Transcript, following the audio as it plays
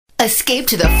Escape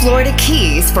to the Florida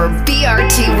Keys for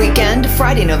BRT weekend,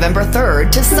 Friday, November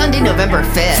 3rd to Sunday, November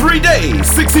 5th. 3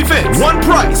 days, 6 events, one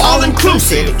price, all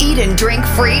inclusive. Eat and drink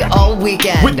free all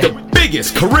weekend. With the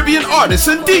biggest Caribbean artists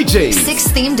and DJs. 6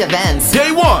 themed events.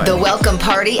 Day 1, the Welcome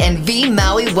Party and V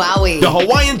Maui Wowie. The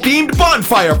Hawaiian themed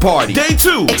bonfire party. Day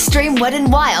 2, Extreme Wet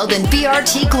and Wild and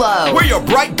BRT Glow. Wear your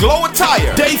bright glow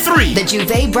attire. Day 3, the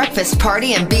Juve Breakfast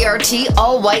Party and BRT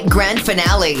All White Grand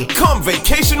Finale. Come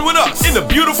vacation with us in the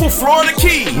beautiful Florida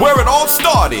Keys, where it all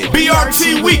started.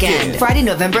 BRT weekend, Friday,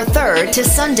 November 3rd to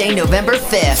Sunday, November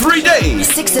 5th. 3 days,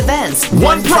 6 events,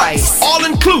 one price, all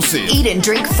inclusive. Eat and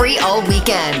drink free all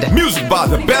weekend. Music by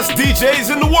the best DJs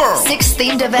in the world. 6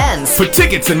 themed events. For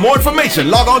tickets and more information,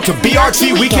 log on to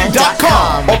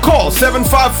brtweekend.com or call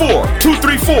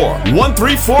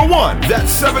 754-234-1341.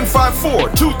 That's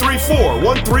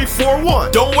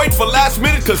 754-234-1341. Don't wait for last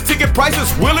minute, because ticket prices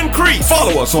will increase.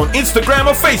 Follow us on Instagram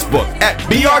or Facebook at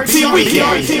BRT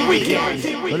Weekend.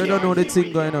 Well, you don't know the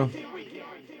thing going on.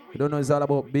 You don't know it's all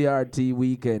about BRT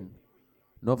Weekend.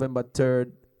 November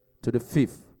 3rd to the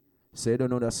 5th. So you don't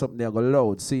know there's something there go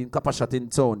loud. Seeing Kappa Shot in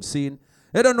town. Seeing,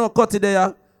 you don't know Cutty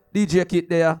there, DJ Kit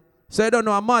there. So you don't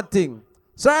know a mad thing.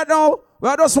 So right now, we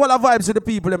are just swallow vibes with the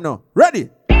people them now. Ready?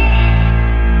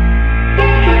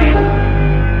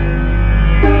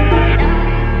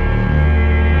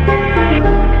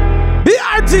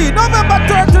 BRT, November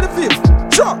 3rd to the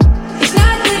 5th. Sure. It's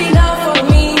not good enough for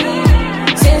me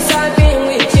since I've been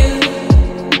with you.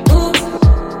 Ooh.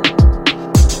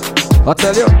 I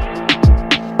tell you.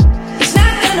 It's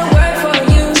not gonna work for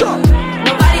you. Sure.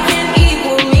 Nobody can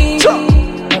equal me. Sure.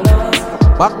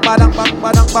 Bang, badang, bang,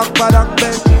 badang, bang, badang,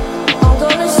 bang. I'm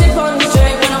gonna sip on the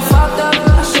drink when I'm fucked up.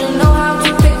 I should know how to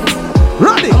pick me.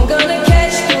 Ready? I'm gonna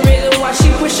catch the rhythm while she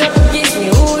push up against me.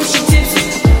 Ooh, she tipsy.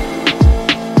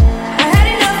 I had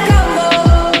enough combo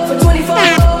for 24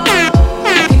 hours.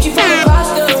 Keep you from across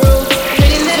the room.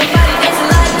 Pretty little body dancing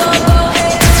like go-go.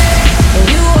 Hey. And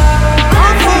you are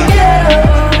unforgettable.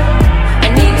 I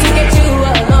need to get you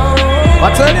alone. I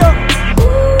tell you.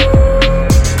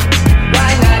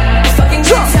 Why not? Fucking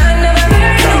good time, never heard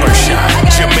of Barbershop,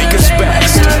 Jamaica's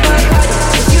best. If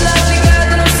you love me, girl,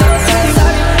 then I'm so sorry.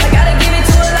 I gotta give it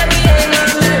to her like we ain't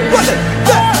never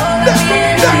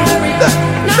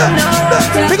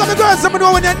Pick up the girls, some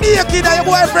know when you're naked and your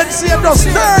boyfriend see him just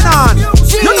turn on.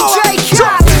 You know, I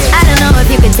don't know if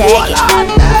you can take it.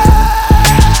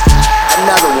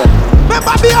 Another one.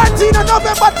 remember BRT on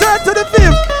November 3rd to the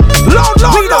 5th. Loud,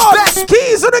 best.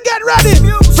 Keys to the get ready.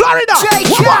 Florida.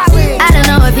 I don't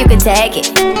know if you can take it.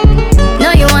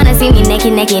 No, you wanna see me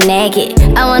naked, naked, naked.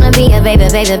 I wanna be a baby,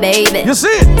 baby, baby. You see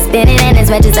it? Spinning in his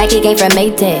wedges like he came from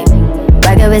Maytag.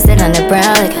 Rocket with it on the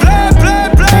brown like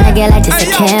when I get like this, I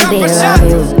can't be around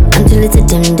you. I'm too little to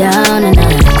dim down a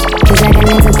notch, cause I can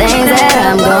into things that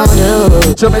I'm gon' do.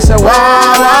 So me say wow,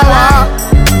 wow, wow.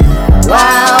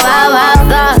 Wow, wow, wow,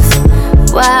 thoughts.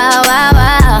 Wow, wow,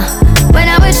 wow. When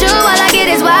I'm with you, all I get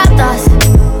is wild thoughts.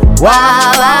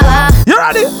 Wow, wow, wow. You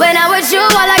ready? When I'm with you,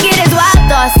 all I get is wild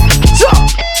thoughts. Sure.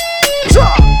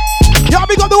 Y'all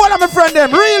big up the one of my friend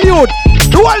them, real youth.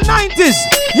 The whole 90s.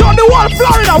 You're the whole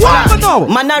Florida, what happened now?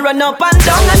 Man, I run up and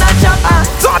down and I chop her.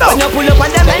 When you pull up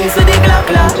on them ends with the Glock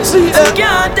lock. See, You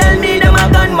can't tell me them a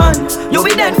gunman. You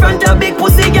be dead front of big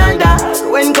pussy girl da.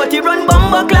 When Cutty run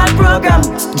bomber clad program.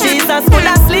 Jesus full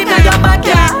of sleep in your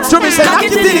backyard. So me say knock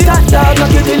it till it hot, dog,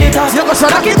 knock it till it hot. You go say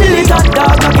knock it till it hot,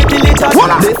 dog, knock it till it hot.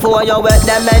 Voila. Before you wet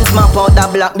them ends map out the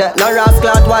block there. No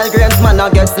rascal while grains man a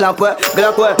get slap where.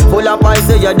 Glock where, full up I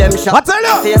see you them shot. I tell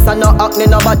you. Face and no acne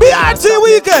no body. BRT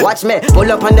weekend. Watch me, pull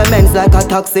up on the men's like a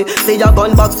taxi. See your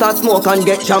gun box start smoke and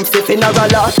get jumpy. Finna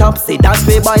roll out topsy, that's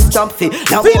way by stumpy.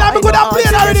 Feel like we could have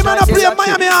played already, man. I play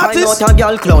Miami artist. Find out a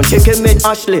girl clown, chicken with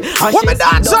Ashley. What me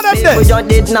dance on them there? We just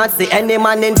did not see any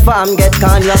man in farm get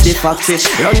can of the factory.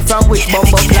 Run from which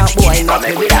bumper clap boy not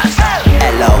me with us.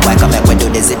 Hello, welcome back when do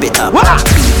the zip it up. What?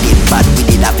 Beat it bad, we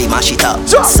did have to mash it up.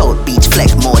 Sure. South Beach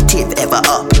flex, more teeth ever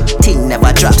up. Ting never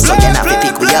drop, so you have to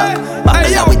pick we up.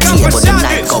 Babylon with teeth, but the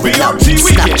night going up.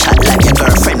 Snapchat like your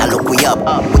girlfriend, I look we up.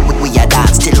 We a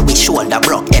dance till we shoulder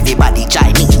broke. Everybody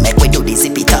join me, make we do the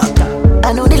zip it up.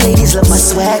 I know the ladies love my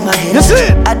swag, my hitter. You see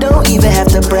it? I don't even have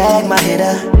to brag, my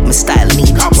hitter. My style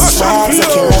neat, swag's a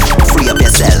killer. Free up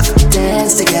yourself,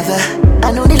 dance together.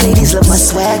 I know the ladies love my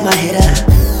swag, my hitter.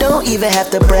 Don't even have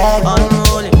to brag.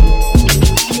 Unruly,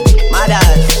 my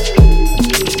dad.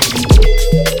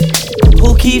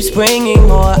 Who keeps bringing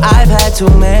more? I've had too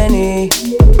many.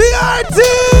 BRT.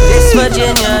 This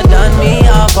Virginia done me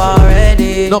off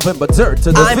already. November 3rd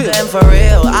to the I'm 5th. blamed for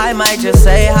real. I might just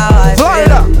say how I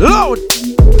Florida, feel. loud.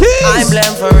 I'm Keys.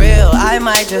 blamed for real. I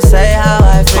might just say how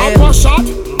I feel.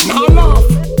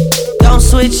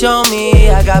 show me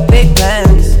I got big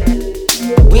plans.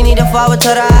 We need to forward to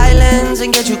the islands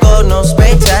and get you gold, no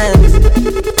spray tans.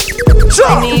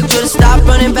 I need you to stop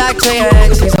running back to your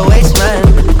ex, he's a waste man.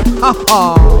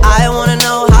 I wanna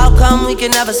know how come we can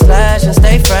never slash and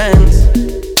stay friends.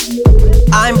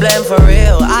 I'm blamed for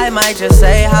real, I might just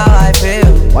say how I feel.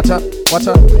 Watch out.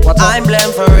 I'm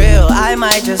blamed for real, I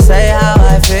might just say how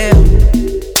I feel.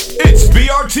 It's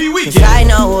BRT Weekend. 'Cause I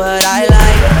know what I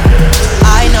like,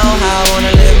 I know how I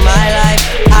wanna live my life.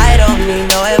 I don't need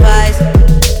no advice.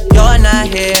 You're not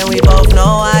here and we both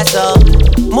know why, so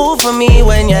move for me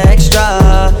when you're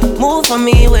extra. Move for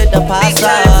me with the pasta.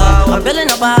 I'm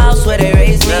building up a house where they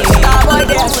raise me.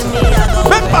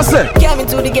 Came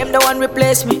into the game, no one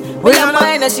replace me. We are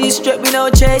mine, I see straight, we no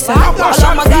chaser. All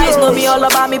of my guys know me all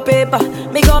about me paper.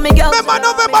 Me go, me girl. Remember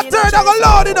November 3rd, I go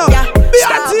loud enough.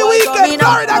 BRT Weekend,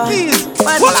 Florida Keys.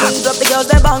 When we shoot up the girls,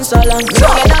 they bounce along. So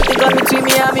get nothing got between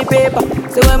me and me paper.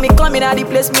 So when me come in, I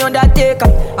replace me undertaker.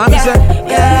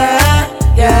 Yeah.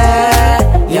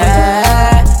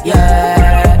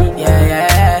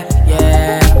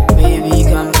 Baby,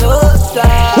 come closer.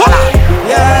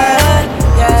 Yeah.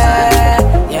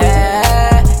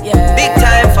 Big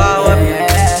time forward.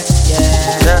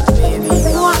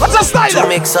 What's a style? To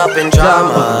mix up in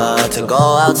drama, to go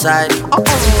outside.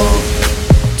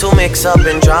 To mix up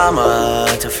in drama,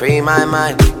 to free my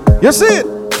mind. You see it?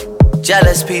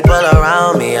 Jealous people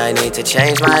around me, I need to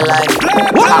change my life.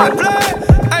 What?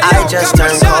 I just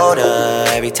turn colder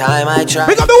every time I try.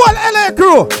 Pick up the one LA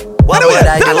crew. What would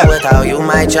I do without you,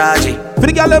 my Georgie? For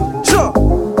the girl, sure.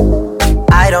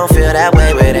 I don't feel that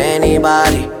way with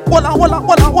anybody. Walla.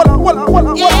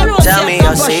 Tell me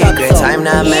your secrets, I'm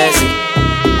not messy.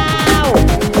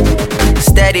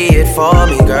 Steady it for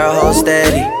me, girl, hold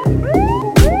steady.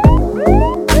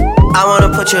 I wanna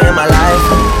put you in my life.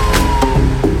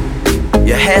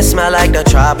 Your hair smell like the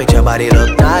tropics, your body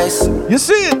look nice. You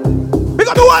see it? Pick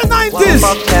up the one 90s.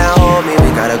 Fuck can't hold me, we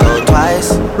gotta go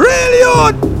twice. Really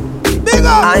good. Big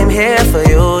up. I'm here for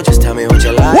you, just tell me what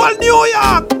you like. One New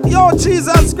York. Yo,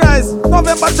 Jesus Christ.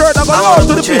 November 3rd, I go I loud wanna to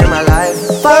the put you in people. my life.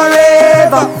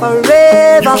 Forever.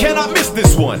 You cannot miss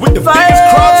this one with the biggest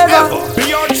crowds ever.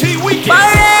 BRT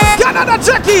Weekend. Canada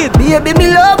check-in. Baby, me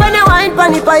love when you wine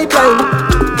pon the pipeline.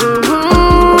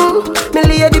 Me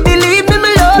lady believe me, me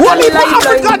love What when if you like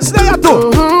Africans there too?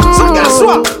 So guess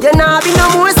what? You nah be no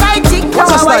more side chick, now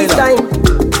What's a a wife style? time.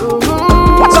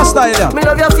 What's a style there? Me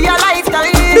love you for your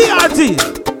lifetime. BRT.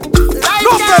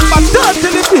 November 3rd to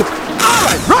the 5th.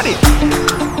 Alright, ready.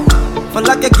 For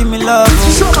like you give me love,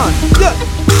 Sure man. Yeah.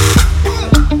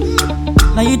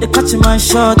 now you the catch my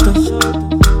shot.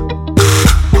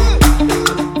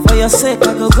 For your sake, I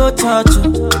go touch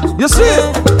you. You see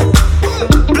it?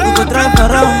 We go drive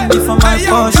around for my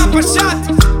Porsche.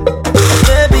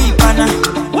 Baby, pana,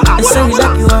 I say we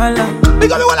like you all.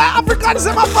 Because we like Africans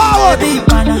in my forward. Baby,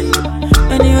 pana,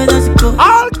 anywhere that you go,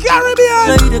 All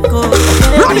Caribbean. you the go.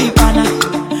 Baby, pana,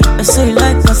 I say you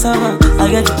like cassava, I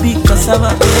get the big cassava.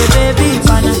 Baby,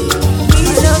 pana,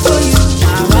 easy for you.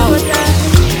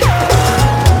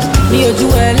 Me a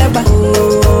jewel eba,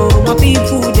 my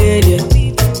people dead.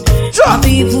 My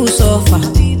people suffer.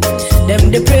 Them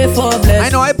they pray for blessing. I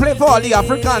know I play for all the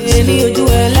Africans. Me a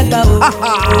jewel eba, my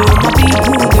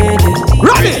people dead.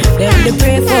 Ready? Them they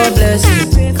pray for blessing,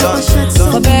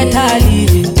 for better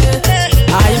living.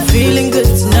 Are you feeling good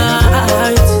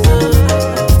tonight?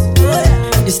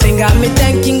 This thing got me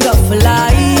thanking God for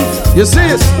life. You see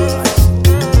it?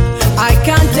 I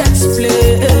can't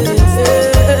explain.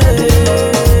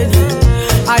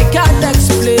 I can't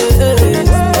explain.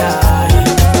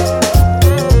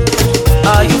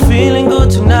 Are you feeling good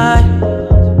tonight?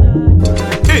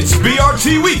 It's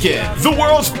BRT Weekend, the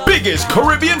world's biggest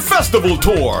Caribbean festival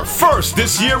tour. First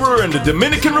this year we're in the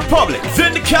Dominican Republic,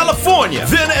 then to California,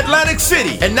 then Atlantic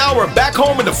City, and now we're back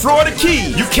home in the Florida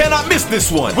Keys. You cannot miss this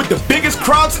one with the biggest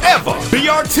crowds ever.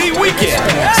 BRT Weekend.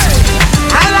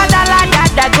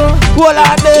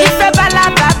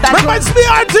 Remember it's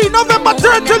BRT, November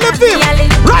 3rd to the 5th.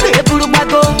 Ready?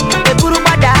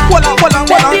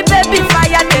 Baby,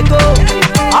 fire they go.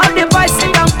 All the boys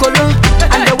sit down colo,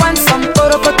 and they want some poro.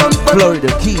 Florida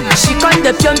Keys. She con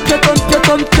the pion.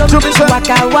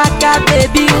 Waka waka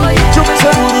baby,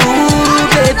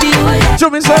 baby.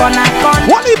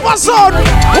 What if a son?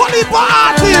 What if a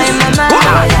artist? And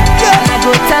I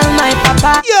go tell my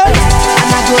papa, Yeah.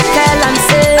 and I go tell and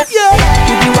say, Yeah.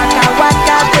 you be waka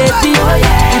waka baby,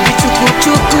 you be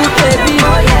chuku baby,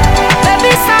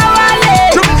 baby sawale,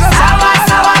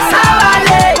 sawale,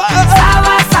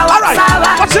 Alright,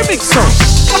 what's the mix, son?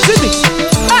 What's the mix?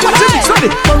 What's the mix? Ready?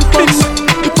 Mix.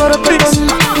 Mix.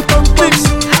 Mix.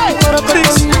 Mix.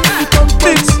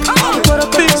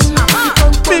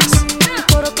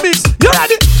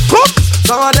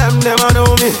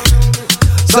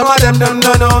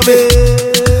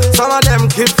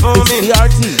 for me.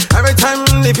 Every time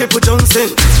the people jumping,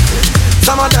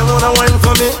 some of them wanna wine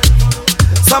for me.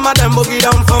 Some of them boogie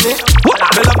down for me.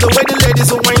 They love the way the ladies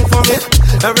will wine for me.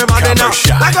 Everybody now,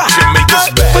 like a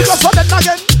Jamaica's best. We just want it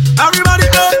again. Everybody,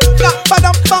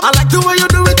 I like the way you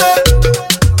do it.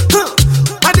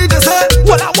 I did just say,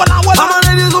 what? I'm a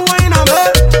ladies who wine on me.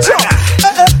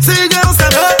 See girls say,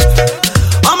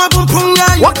 I'm a boom boom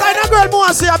guy. What kind of girl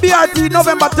want to say a BRT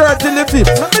November 3rd till the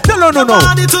 5th? Let me tell you no.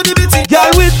 Girl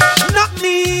with knock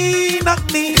me.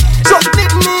 Just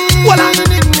need me. What?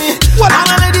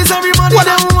 I'm a ladies, everybody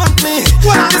they want me.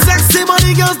 The sexy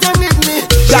body girls they need me.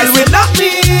 Girl with knock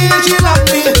me. She love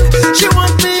me. She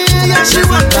want me. Yeah, she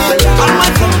want me. I'm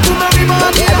like boom boom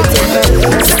everybody.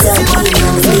 Sexy body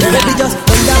girls. Baby just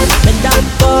bend down,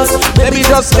 pause. Baby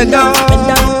just bend down,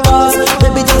 pause.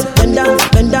 Baby just bend down,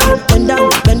 pause.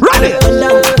 Baby just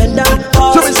bend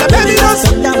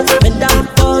down,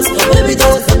 pause. Baby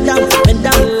just bend down,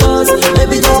 pause.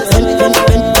 Baby just bend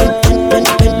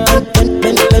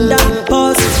down,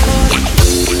 pause.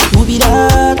 Who be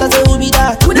that? I say who be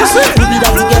that? Who be that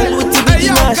girl with the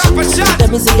big mash? Let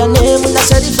me say your name when I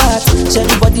share the fat. Share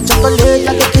the body chocolate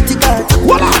like a kitty cat.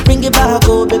 Bring it back,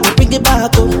 oh baby, bring it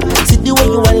back, oh. See the way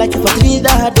you are like you for three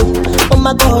that, oh. Oh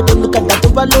my God, oh, look at that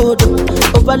overload,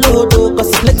 oh. Cause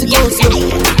it's plenty go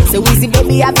slow. So easy,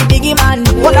 baby, I be biggie man.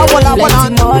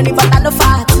 Plenty money, but I no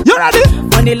fat. You ready?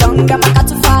 Money long, I'm not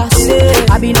too fast.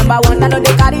 I be number one, I know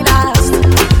they carry last.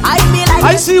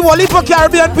 I see Wally for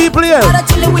Caribbean people here.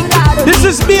 This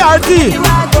is BRT.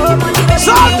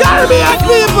 So Caribbean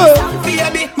people.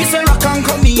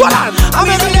 What on? I'm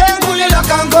in the girl, pull it lock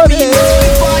and come in.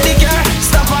 Before the girl,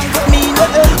 stop and come in.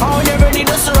 Oh, you ready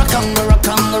to rock and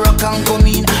come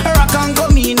in.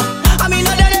 I'm in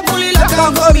the pull it lock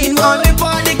and come in.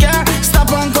 Before the girl,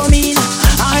 stop and come in.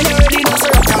 I'm ready to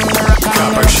rock and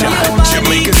Copper Shot,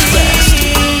 Jamaica's best.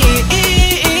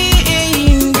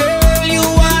 Girl, you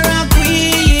are a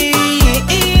queen.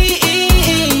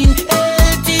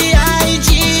 LTIG.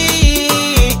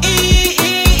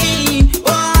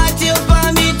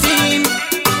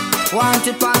 Want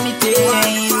you for me team.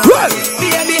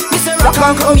 Baby, Mr. Rock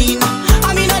and come in.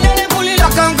 I'm in the pull it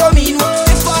lock and come in.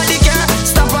 Before the girl,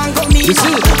 stop and come in. You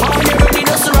see? Oh, you ready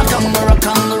to rock and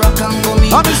come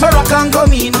in. I'm Mr. Rock and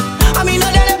come in. I'm in the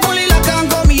pull it lock and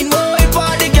come in.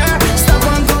 Before the girl, stop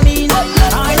and come in. I'm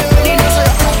ready to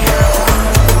rock and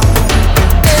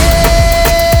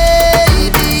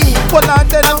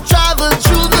baby, I've traveled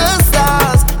through the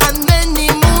stars and many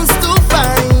moons to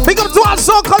find. Pick up to our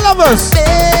soca lovers.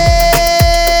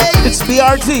 It's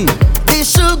BRT. The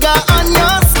sugar on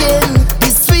your skin, the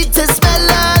sweetest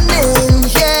melanin,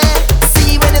 yeah.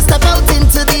 See when you step out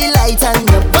into the light and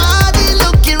your body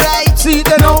looking right. See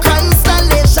the no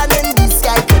constellation in the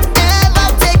sky could ever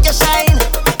take your shine.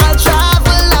 I'll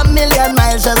travel a million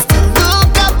miles just to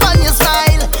look up on your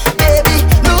smile. Baby,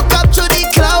 look up to the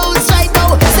clouds right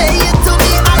now. Say it to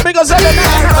me, I'm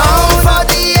around for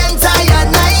the entire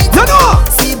night. You know.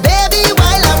 See baby,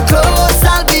 while I'm close,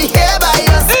 I'll be here by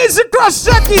your side. Easy cross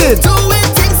checking. Doing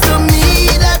things to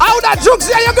me that how that jokes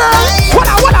here, you girl? What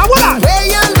on? where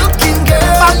you looking,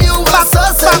 girl? You are so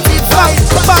certified.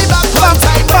 Back one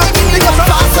time, baby.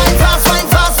 Fast fine.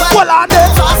 What on there?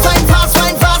 Fast fine.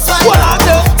 What on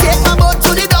there? Take my boat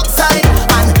to the dock side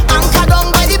and anchor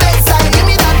down by the bedside. Give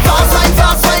me that fast fine.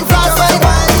 Fast fine. Hold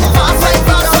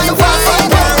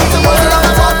on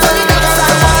my boat to the dock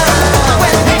side.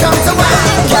 When we come to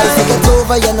wine, girl, take it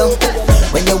over, you know.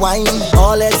 When you whine,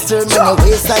 all heads turn when your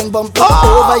waistline bump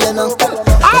over, you know.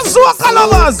 I'm soca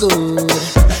lovers.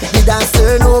 The dance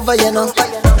turn over, you know.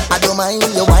 I don't mind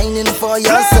you whining for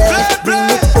yourself. Bring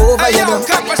it over, you know.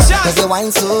 Cause you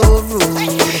whine so rude.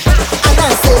 And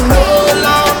I say no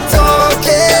long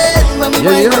talking. When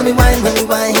we whine.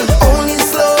 Only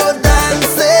slow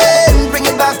dancing. Bring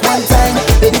it back one time.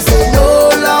 Baby say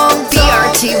no long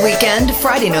talking. BRT weekend,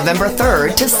 Friday, November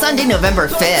 3rd to Sunday, November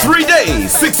 5th. 3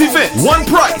 days, 6 events, one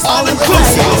price, all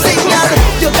inclusive.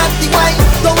 You got the wine,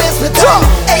 don't waste my time.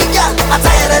 Hey, girl, I'm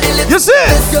tired of the lip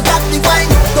service. You got the wine,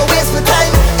 don't waste my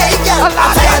time. Hey, girl,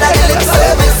 I'm tired of the lip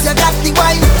service. You got the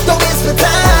wine, don't waste my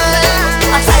time.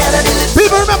 I'm tired of the lip service.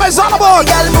 People remember it's all about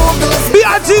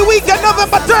BRT weekend,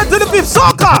 November 3rd to the 5th.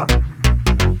 Soca.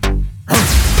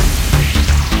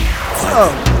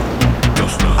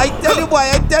 I tell you, boy,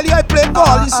 I play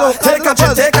ball. So take a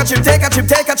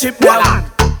trip now.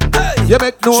 You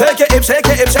make no. Shake your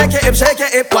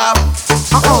hip, wow.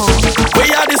 We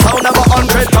are the sound of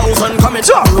 100,000 coming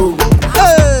through.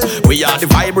 We are the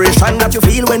vibration that you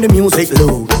feel when the music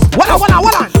loads. What on?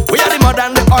 We are the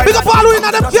modern the oil. Big up all who in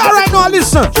them car right now,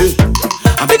 listen.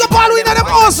 Big up all who in them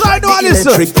us right now,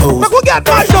 listen. Make we get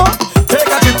right now. Take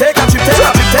a trip, take a trip, take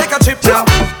a trip, take a trip now.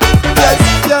 Yes,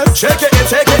 yes. Shake it,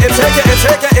 shake it, shake it,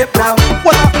 shake it now.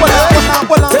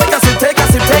 Take a sip, take a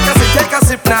sip, take a sip, take a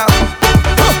sip now.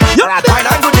 You ready? Pine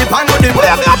and good dip, and good dip.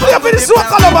 Play me up, play for the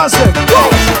soca lovers. Go.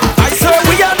 I say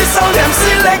we are the sound them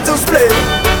selectors play.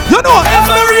 You know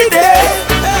every day,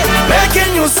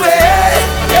 making you sweat.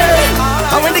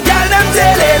 And when the girl them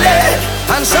telele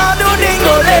and shadow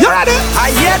dingle. You ready?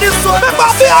 I hear this one. Remember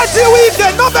BRT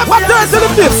weekend, November 3rd to the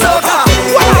 5th.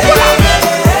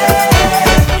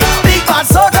 Big bad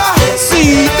soca.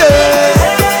 See there.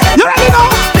 You ready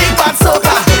now? Big bad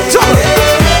soca. Juggle,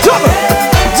 juggle,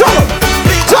 juggle,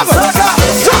 juggle,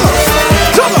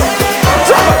 juggle,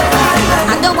 juggle.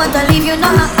 I don't want to leave you, no.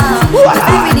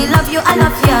 I really love you, I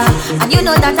love you. And you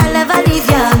know that I'll never leave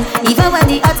you. Even when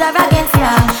the odds are against you,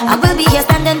 I will be here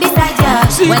standing beside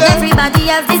you. When everybody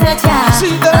else deserts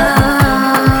you.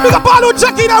 Big up all who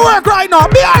checking their work right now.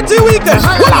 BRT weekend.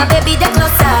 Hold on your baby, the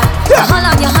closer. Hold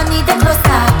on your honey, the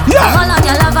closer. Hold on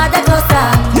your lover, the closer.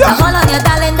 Hold on your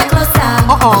darling, the closer.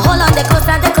 Hold on the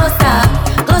closer, the closer.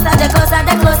 Closer, the closer,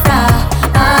 the closer.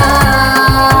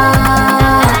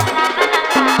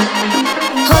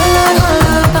 Hold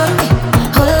on, baby.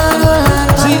 Hold on.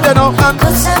 See there now, man.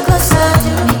 Closer, closer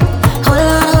to me. Hold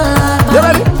on. You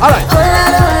ready? All right. Hold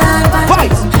on.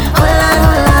 Fight. Hold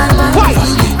on. Fight.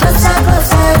 Closer,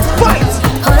 closer to me. Fight.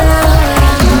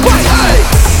 Fight.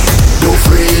 You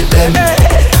free them,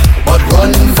 but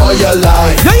run for your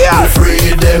life. Yeah. You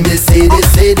free them, you see.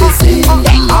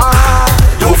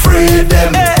 You free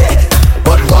them,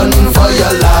 but run for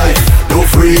your life. You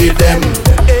free them.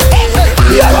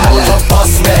 The animals of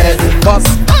bus med.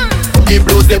 The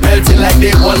blues they belting like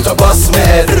they want to bust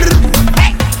med.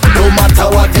 No matter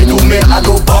what they do, me I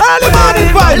go bust. Early morning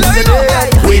vibes.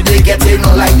 We they get in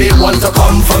like they want to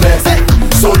come for me.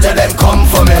 Soldier them come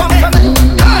for me.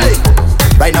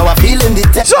 Right now I'm feeling the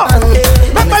tension.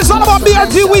 Remember it's all about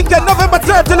BRT weekend, November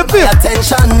 3rd to the 5th.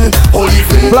 Attention, Holy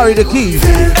Faith. Florida Keys.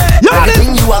 You ready?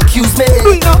 Everything you accuse me,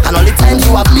 and all the time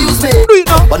you abuse me,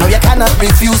 but now you cannot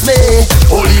refuse me.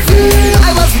 Holy Faith.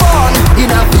 I was born in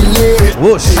a village.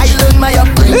 Whoosh. I learned my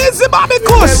upbringing. Easy, Bobby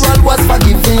Kush. The world was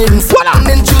forgiving. I'm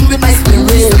in tune with my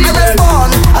spirit. I was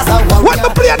born as a warrior. When we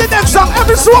play the next song,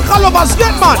 every soca lovers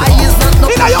get mad. In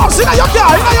your house, in your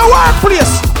car, in your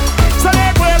workplace.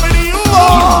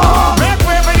 Oh.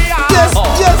 Yes,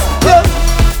 yes, yes.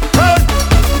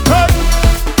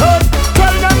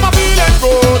 Tell them I'm feeling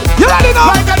good. You ready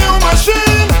now? Like a new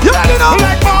machine. You ready now?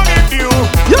 Like morning dew.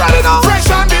 You ready now? Fresh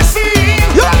on the scene.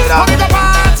 You ready now? Make a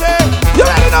party. You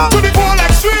ready now? To the full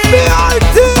extreme.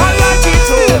 BRT. I like it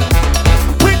too.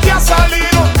 With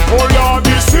gasoline. Oh Lord,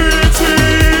 the city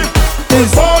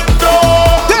is hot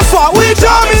dog. Guess what? We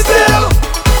jamming still.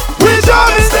 We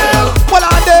jamming still. Well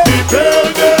on there.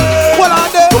 Well on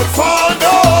there.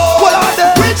 Well on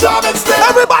there. We jamming still.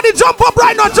 Everybody jump up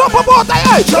right now. Jump up out there.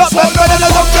 Hey. Just hold them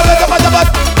and walk them. Hold them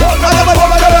and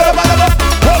walk them.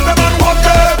 Hold them and walk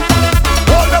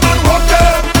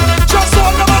them. Just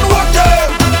hold them and walk them.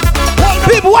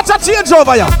 People, watch a change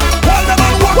over here. Hold them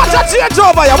and walk them. Watch a change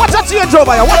over here. Watch a change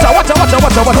over here. Watch out. Watch out. Watch out.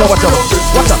 Watch out. Watch out.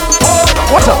 Watch out.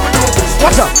 Watch out.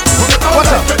 Watch out.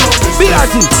 Watch out.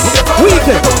 BRT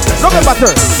weekend, November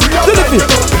 3rd to the 5th.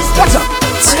 Watch out.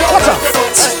 Watch out.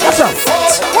 Watch out.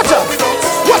 Watch out.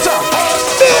 Watch out.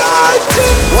 BRT.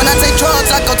 When I take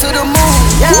drugs, I go to the moon.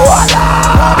 Yeah.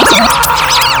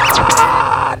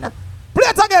 Play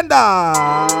it again, da.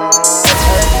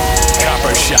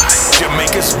 Copper Shot,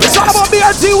 Jamaica's It's all about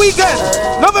BRT weekend,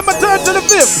 November 3rd to the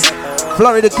 5th.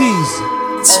 Florida Keys.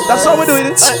 That's how we're doing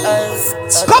it.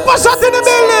 Copper Shot in the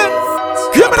building.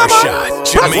 Give me the man.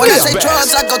 When I take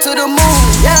drugs, I go to the moon.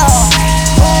 Yeah.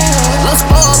 Little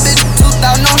small bitch,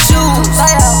 2,000 no shoes.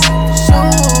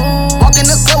 Walk in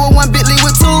the club with one Bentley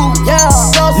with two. Yeah.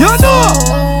 You know.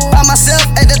 By myself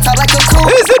at the top like a cool.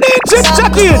 Easy D, chip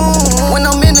check in. When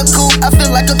I'm in the coop, I feel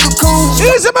like a cocoon.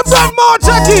 Easy me brand more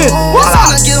check in.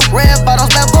 Voila. I get red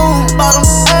bottoms, baboon.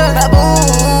 Bottoms,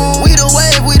 baboon. We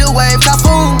the wave,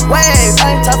 typhoon. Wave,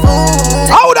 typhoon.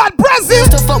 How that Brazil?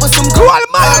 To fuck with some Cool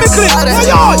Miami clip.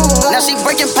 Now she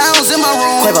breaking pounds in my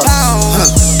room.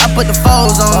 Pounds. I put the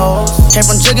foes on. Came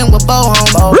from jigging with bow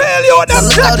home. Really, you them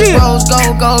check in. Rose,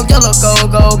 go, yellow,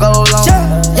 go long.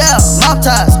 Yeah, mouth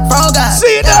ties, frog eyes.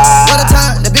 See that? What a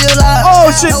time to be alive. Oh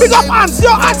shit, big up hands,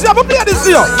 yo, hands, yo, play this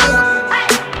yo.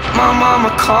 My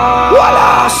mama called,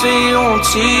 I see you on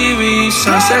TV.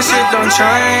 Sunset shit don't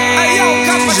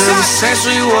change. Ever since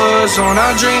we was on,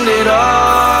 I dreamed it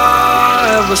all.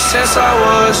 Ever since I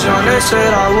was young, they said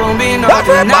I won't be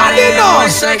nothing. Now they always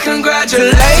say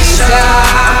congratulations.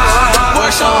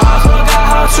 Work so hard, forgot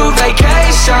how to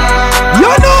vacation. You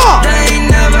know. They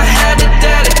ain't never had the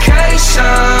dedication.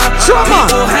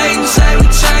 People hating, say we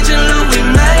changing, look, we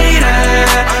made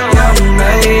it. Yeah, we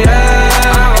made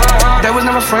it. They was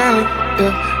never friendly.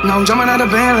 Yeah. Now I'm jumping out of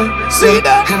Bentley. See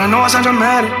that? And I know I sound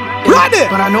dramatic. Run it!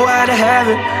 But I know I had to have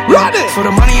it. Run it! For the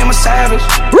money, I'm a savage.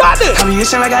 Run it! I be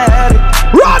itching like I had it.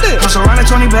 Run it! I'm surrounded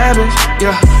 20 bad bitches.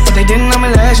 Yeah, but they didn't know me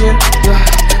last year. Yeah,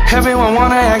 everyone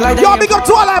wanna act like they. Yo, big up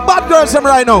to all our bad girls them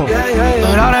right now.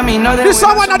 But all that mean nothing. This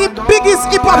song one of the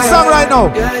biggest hip hop song right now.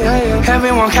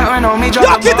 Everyone counting on me. Yo,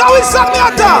 get that with song me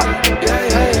on top.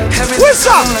 What's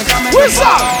up? What's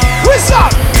up? What's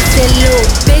up? Say little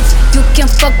bitch, you can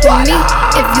fuck with me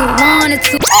if you wanted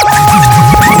to.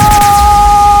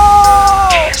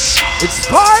 It's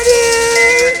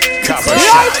party! Copper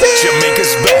Shot,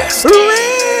 Jamaica's best.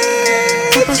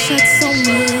 Copper Shot so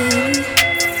mean.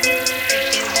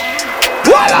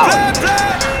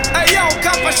 Hey yo,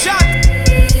 Copper Shot.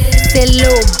 Say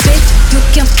little bitch, you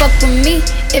can fuck with me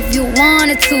if you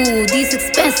wanted to. These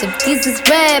expensive, these is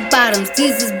red bottoms,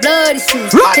 these is bloody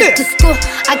shoes. Hit the school,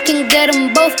 I can get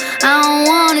them both, I don't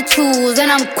wanna choose.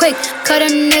 And I'm quick, cut a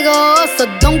nigga off, so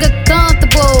don't get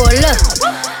comfortable. Look,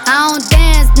 I don't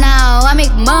dance now, I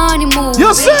make money move.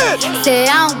 You said? Say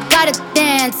I don't gotta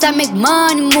dance, I make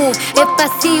money move. If I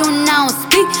see you now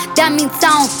speak, that means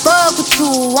I don't fuck with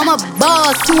you. I'm a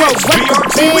boss, you a worker,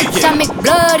 bitch, I make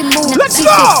bloody moves. Let's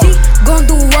go! Gon'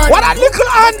 do what a little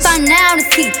ants. Find out and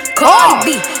see,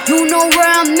 Cardi B. You know where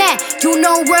I'm at, you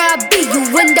know where I be. You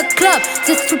in the club,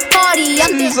 just to party.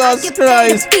 I'm Jesus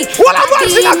Christ. What I'm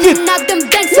watching a kid? Knock them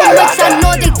banks so much, I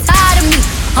know they tired of me.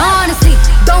 Honestly,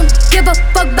 don't give a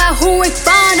fuck about who in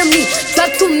front of me. Drop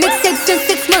 2 mixtapes in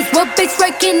 6 months. What bitch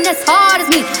working as hard as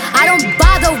me? I don't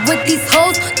bother with these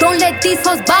hoes. Don't let these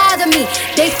hoes bother me.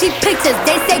 They see pictures,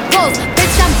 they say goals.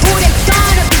 Bitch, I'm who they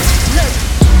tryna be. Look.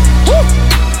 Woo.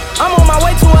 I'm on my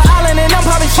way to an island and I'm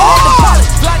popping shit at the pilot.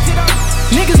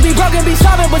 Niggas be broken, be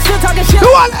sobbing, but still talking shit. Do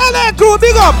all LA crew,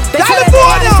 big up.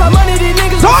 California. Some money, these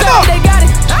niggas gon' say they got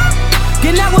it.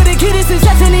 Getting out with the kid is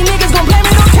success and these niggas gon' blame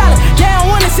it on talent. They don't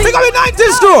wanna see. Big up in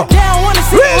 90s crew. They don't wanna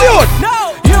see. Really?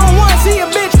 No, you don't wanna see a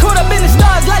bitch caught up in the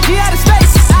stars like she out of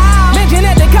space. Mention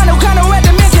at the kind of at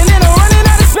the mention and I'm running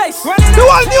out of space. Do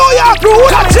all New York crew, what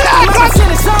a check.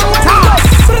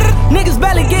 Niggas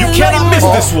barely getting. You cannot miss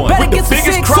this one with the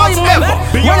biggest crowds ever.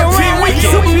 BRT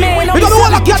Weekend. We got the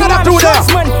one that Canada crew there.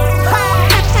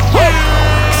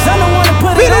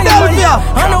 Philadelphia.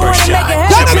 Copper Shot,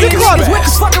 Jamaica's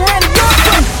best.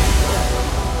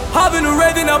 Hop in the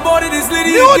red and I bought it, it's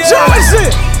Liddy New again. Jersey.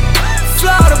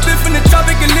 Fly out a bit from the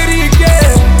topic and Liddy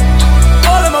again.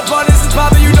 All of my partners is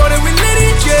poppin', you know that we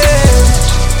Liddy again.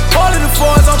 All of the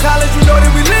fours on college, you know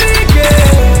that we Liddy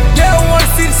again. They don't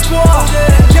wanna see the squad,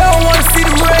 they don't wanna see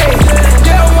the rain.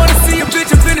 They don't wanna see a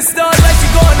bitch up in the stars like she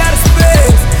going out of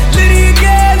space. Liddy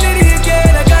again,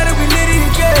 I got it with Liddy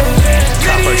again.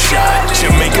 Copper Shot,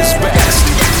 Jamaica's best.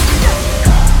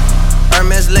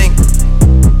 Hermes link,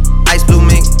 ice blue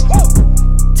mink.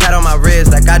 Tat on my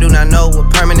wrist like I do not know what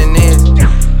permanent is.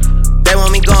 They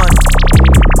want me gone,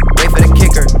 wait for the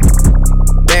kicker.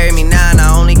 Bury me now and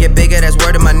I only get bigger, that's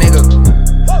word of my nigga.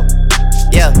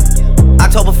 Yeah,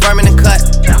 October firming and cut.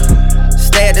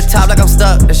 Stay at the top like I'm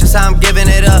stuck, that's just how I'm giving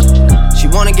it up. She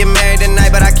wanna get married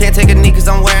tonight, but I can't take a knee cause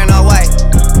I'm wearing all white.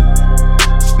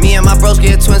 Me and my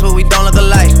broski are twins, but we don't look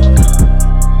alike.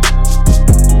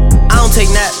 I don't take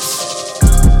naps.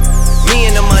 Me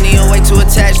and the money are way too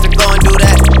attached to go and do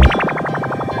that.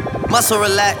 Muscle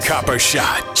relax. Copper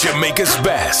Shot, Jamaica's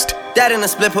best. That in a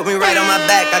split put me right on my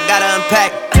back. I gotta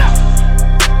unpack.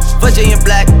 Virginia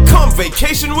Black. Come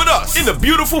vacation with us in the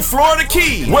beautiful Florida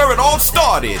Keys, where it all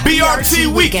started. BRT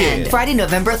Weekend. Friday,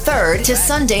 November 3rd to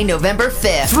Sunday, November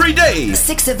 5th. 3 days.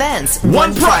 6 events.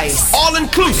 One price. All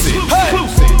inclusive.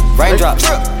 Raindrops,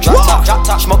 drop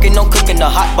top, smoking, no cooking, the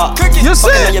hot pot. You see?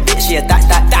 Fucking on your bitch, yeah, that.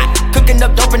 Cooking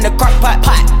up dope in the crock pot.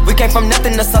 We came from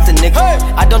nothing to something, nigga.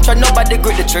 I don't try nobody,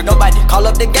 grip the trick, nobody. Call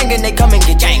up the gang and they come and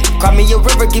get gang. Cry me a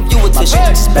river, give you a tissue.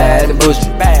 Bad and bougie,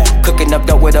 bad. Cooking up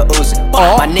dope with a Uzi.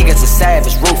 My niggas are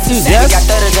savage, ruthless. We got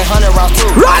 30s and 100 rounds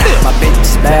too. Run it! My bitch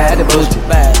is bad and bougie,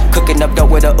 bad. Cooking up dope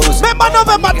with a Uzi. Remember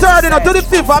November 3rd to the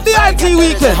 5th of the BRT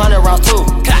Weekend. 100 rounds too.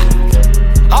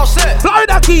 All set.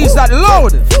 Florida Keys that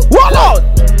loud. What loud?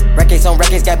 Records on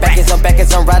records, got backers on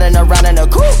backers, I'm riding around in a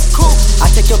coupe. I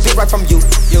take your bitch right from you.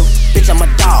 Bitch, I'm a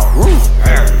dog.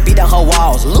 Beat down her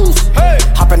walls, loose.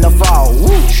 Hop in the fall.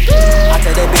 I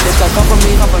tell that bitch to come for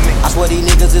me. I swear these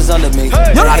niggas is under me.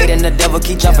 I hate and the devil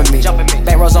keep jumping me.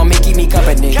 Back rows on me, keep me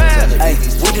company. Hey,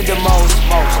 we do the most.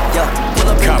 Yeah, pull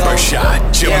up and go. Copper Shot,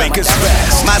 Jamaica's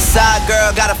best. My side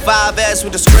girl got a 5S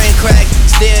with the screen crack.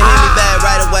 Still hit me back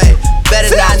right away.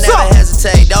 Better not never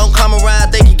hesitate. Don't come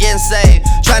around, think you're getting saved.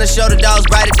 Trying to show the dogs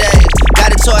brighter days.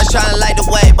 Got a torch trying to light the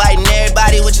way. Biting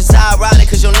everybody, which is ironic.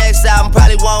 Cause your next album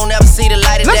probably won't ever see the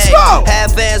light of day.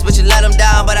 Have fans, but you let them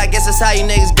down. But I guess that's how you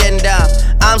niggas getting down.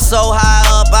 I'm so high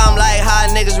up, I'm like how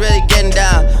niggas really getting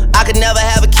down. I could never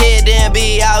have a kid, then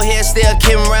be out here still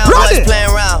kidding around. Boys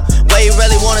playing around. Where you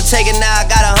really wanna take it now? I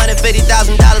got $150,000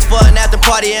 for an after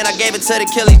party, and I gave it to the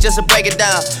killies just to break it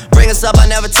down. Bring us up, I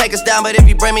never take us down. But if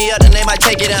you bring me up, then they might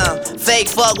take it down. Fake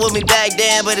fuck with me back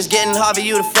then, but it's getting hard for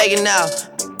you to fake it now.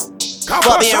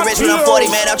 Fuck being rich when I'm 40,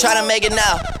 man, I'm trying to make it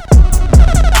now.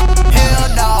 Hell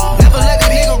no, never let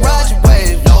that nigga ride your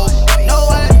wave. No,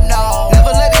 no,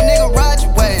 never let that nigga ride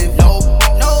your wave. No,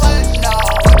 no,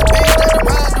 fuck the bitch that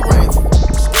ride the rave.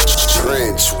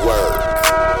 Trench work.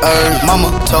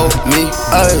 Mama told me,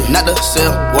 not to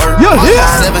sell word.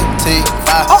 17,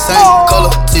 5, same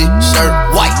color t-shirt,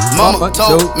 white. Mama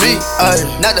told me,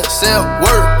 not to sell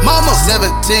word. Mama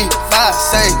 17, 5,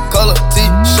 same color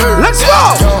t-shirt. Let's go!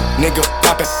 Young nigga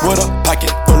poppin' with a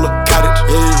pocket full of cottage.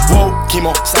 Whoa,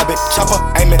 chemo, sabe, chopper,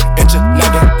 aiming at your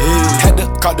noggin. Had to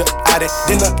call the addict,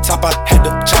 then the top I had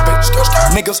to chop it.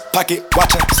 Niggas pocket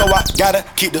watchin', so I gotta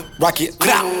keep the rocket.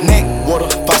 Neck, water,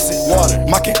 faucet, water,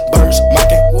 mocking, birds,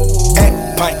 mocking.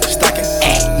 And pint, stocking,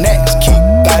 next, keep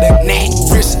biting.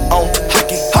 Wrist on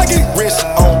hockey, wrist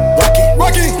on rocky.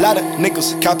 Lot of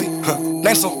niggas copy,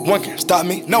 name someone can stop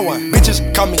me. No one, bitches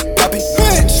call me Poppy.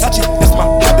 Sachi, that's my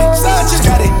hobby.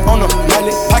 Got it on the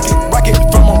mallet, pocket rocket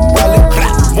from a wallet.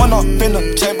 One off in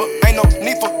the chamber, ain't no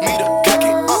need for me to cock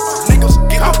it. Niggas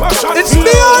get up. It's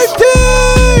BRT!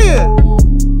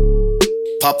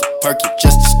 Pop a perky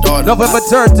just to start. November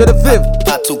 3rd to the 5th.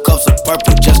 Got 2 cups of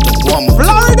purple just to warm up.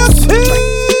 Florida Team!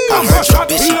 I heard your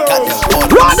bitch, she got that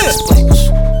water. Run it! Splash,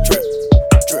 drip,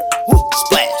 drip,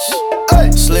 splash.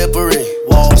 Slippery,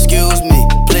 wall, excuse me,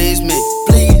 please me.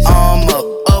 I'm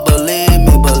up, believe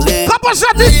me, believe me. Copper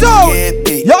Shot this down!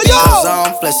 Yo, yo!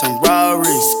 I'm flexing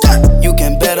Rari's. You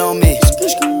can bet on me.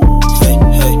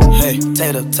 Hey,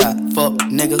 tater tot, fuck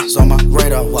niggas on my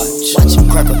radar watch. Watch him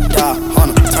crack a die on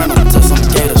him, turn him to some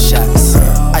gator shots.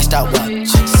 Iced out watch,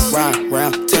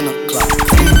 round 10 o'clock.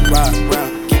 Ride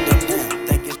round, get that down,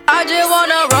 thank you. I just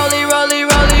wanna rollie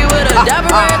with a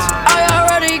dapper ranch. I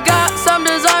already got some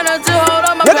designer to hold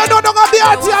on my You don't know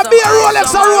BRT and be a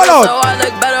Rolex and roll out. So I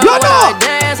look better You when know. I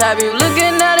dance. Have you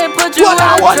looking at it, put you What in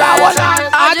on, the what on, trash. what on?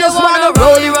 I just wanna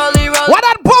rollie What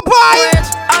on, Popeye?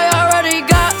 I already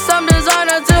got some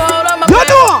designer to hold on my You pants.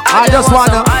 know. I just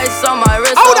want wanna. some ice on my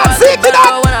wrist. Oh, so that's I look it, better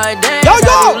that. when I dance. Yo,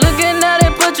 yo. Have you looking at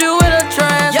it, put you in a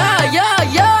trance. Yeah.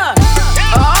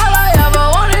 All I ever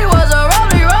wanted was a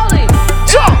rollie.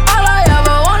 All I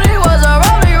ever wanted was a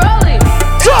rollie.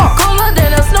 Cooler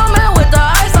than a snowman with the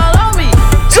ice all on me.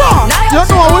 You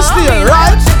know we're still,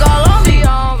 right?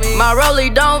 My rollie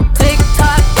don't tick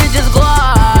tock, it just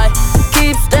glide.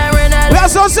 Keep staring at it. We are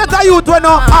so set a youth when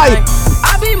no hype.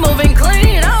 I be moving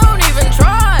clean, I don't even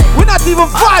try. We not even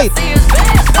fight.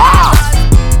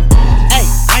 Hey,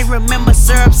 I remember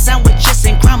syrup sandwiches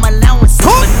and crime allowances.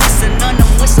 Finessing on them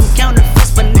with some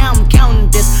counterfeits, but now I'm counting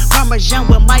this. Parmesan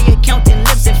with my accountant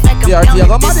lips. In fact, I'm counting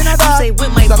this. You say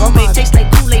with my boom, it tastes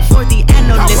like Kool-Aid for the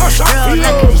analyst. Girl,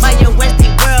 I could buy your Westy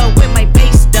world with my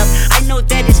base stuff. I know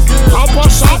that it's good. You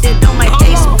said it on my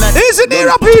taste blood. Easy near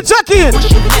up here, check in.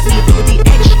 Let me do the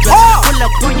extra. Pull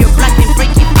up on your block and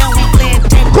break it down. We playing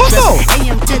Tetris.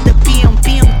 AM to the PM,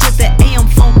 PM to the AM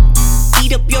phone.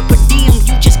 Eat up your per diem,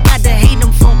 you just gotta hate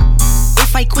them phone.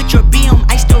 If I quit your BM,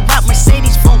 I still rock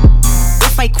Mercedes phone.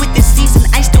 If I quit this season,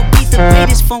 I still be the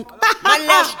greatest funk. My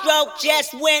left stroke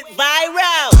just went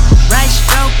viral. Right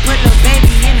stroke put a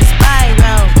baby in a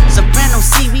spiral. Soprano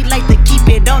C, we like to keep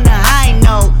it on the high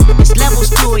note. There's levels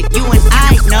to it, you and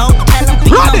I know. Tell them be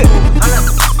humble.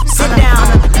 Sit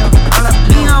down.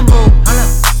 Be humble.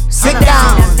 Sit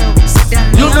down.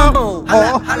 You know.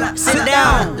 Sit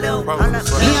down. Be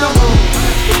humble.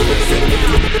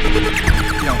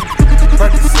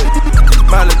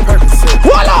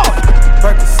 Voila!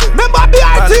 Remember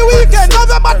BRT weekend,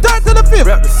 November 3rd to the 5th.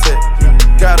 Represent,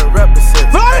 gotta represent.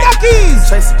 Florida Keys.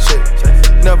 Chase a chick,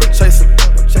 never chase a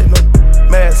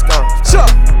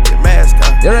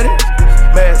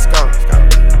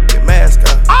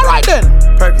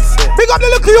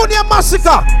little union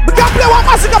massacre. We can play one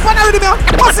massacre for the rhythm.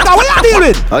 Massacre, what you deal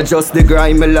with? Adjust the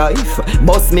grind my life.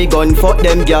 Bust me gun, fuck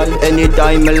them gal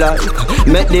anytime I like.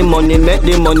 Make the money,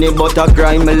 but I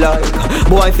grind my life.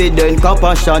 Boy, fi then cop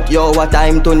a shot, yo, what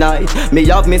time tonight? Me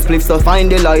have me spliff, so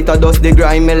find the light, I dust the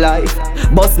grind my life.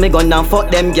 Bust me gun and fuck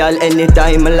them gal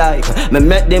anytime I like. Me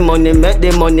make the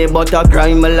money, but I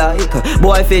grind my life.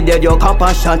 Boy, fi dead, yo, cop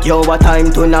a shot, yo, what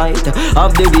time tonight?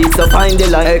 Have the weed, so find the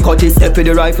light. Hey, cut it, step with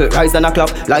the rifle, rise and a clap.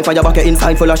 Life on your back,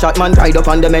 inside full of shot, man. Ride up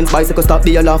on the men's bicycle, stop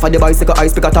the laugh at the bicycle,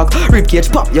 ice pick attack. Rib cage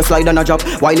pop, you slide on a drop.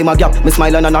 While in my gap, me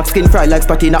smile and a knock. Skin fry like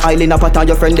Spatina Island, a pat on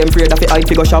your friend, them afraid of the eye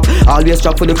figure shop. Always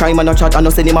chop for the crime and a chat, and no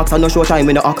cinemax and no show time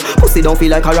in a act. Pussy don't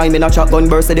feel like a rhyme in a chat. Gun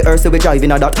burst to the earth, so we drive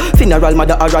in a dot. Funeral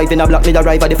mother arrive in a block, me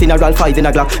arrive at the funeral 5 in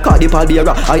a Glock. Call the pal bearer,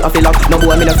 I feel like no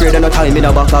boy, me not afraid of no time in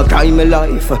a back. I crime my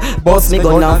life. Bust me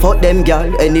gun and fuck them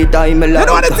gal anytime I like.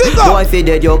 Boy, fi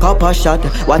dead, yo, cop a shot.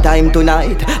 What time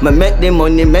tonight? Me make the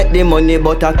money,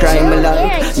 but I crime my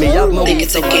life. Me have no think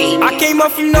it's a game. I came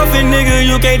up from nothing, nigga,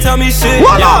 you can't tell me shit.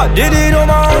 Yeah, did it on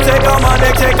my own, take out my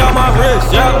neck, take out my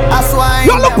wrist, yeah. I swear I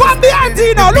Yo, look what behind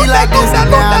you now. Look like this now,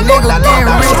 nigga getting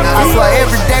rich. I swear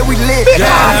every day we lit.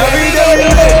 Yeah, every day we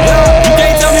lit. Yeah, you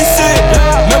can't tell me shit.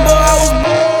 Remember I was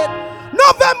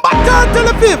November 3rd to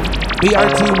the 5th.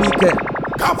 BRT weekend.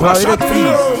 Florida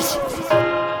Keys.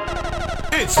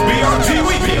 It's BRT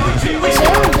weekend.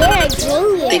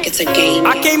 Think it's a game.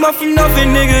 I came up from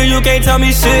nothing, nigga, you can't tell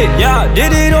me shit. Yeah,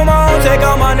 did it on my own, take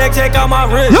out my neck, take out my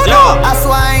wrist. You know, I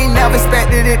swear I ain't never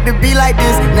expected it to be like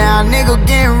this. Now nigga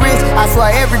getting rich. I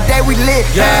swear every day we lit.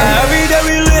 Yeah, every day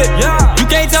we lit. Yeah, you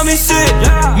can't tell me shit.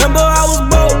 Yeah, remember I was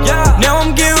broke. Yeah, now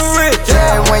I'm getting rich.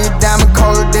 Yeah, when you diamond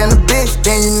colder than a bitch,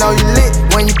 then you know you lit.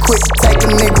 When you quit to take a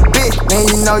nigga bitch, then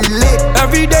you know you lit.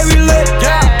 Every day we lit.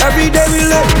 Yeah, every day we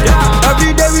lit. Yeah,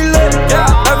 every day we lit.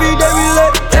 Yeah, every day we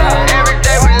lit. Yeah,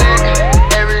 every day we lit.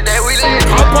 Every day we lit.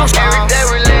 Every day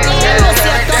we lit.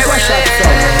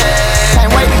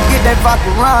 Can't wait to get that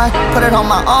vodka run, put it on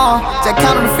my arm. Just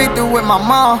counted to 50 with my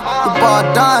mom. The ball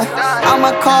done. All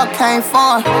my car came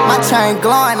from. My chain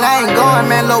glowing, I ain't going,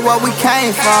 man. Look where we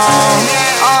came from.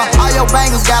 All your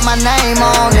bangles got my name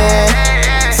on it.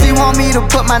 She want me to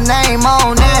put my name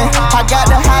on it. I got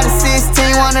the hottest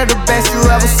 16, one of the best you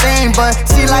ever seen. But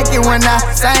she like it when I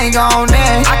sang on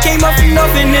it. I came up from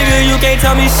nothing, nigga, you can't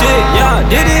tell me shit. Yeah,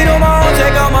 did it on my own,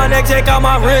 take out my neck, take out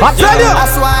my wrist. I tell you, I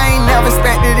swear I ain't never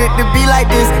expected it to be like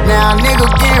this. Now nigga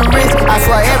getting rich. I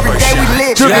swear every day we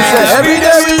lit. Yeah, every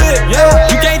day we lit.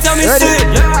 Yeah, you can't tell me shit.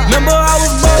 Remember I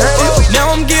was broke, now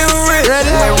I'm getting rich.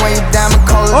 When you diamond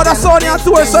colder, oh, that's all you have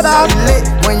to wear, so now.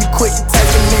 When you quit to take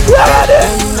a nigga back,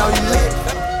 then you know you lit.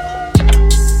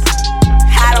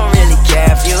 I don't really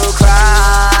care if you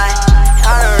cry.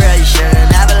 I don't really should've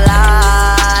never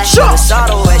lied. Sure. Saw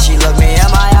the way she looked me in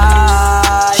my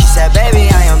eyes. She said,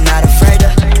 baby, I am not afraid to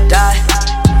die.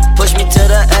 Push me to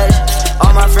the edge.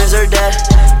 All my friends are dead.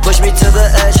 Push me to the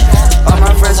edge. All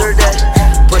my friends are dead.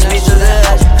 Push me to the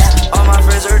edge. All my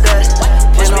friends are dead.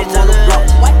 Push me to the edge.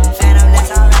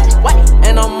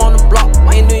 And I'm on the block.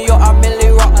 In New York, I really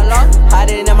rock a lot.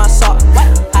 Hiding in my sock.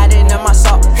 Hiding in my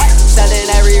sock. Selling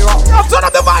every rock. Yo, turn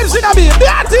up the vibes in a bit.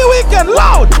 BRT weekend,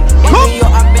 loud. In New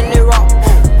York, I really rock.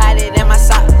 Hiding in my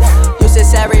sock. Used to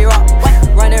every rock.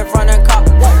 Running from the cop.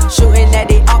 Shooting at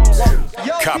the ops.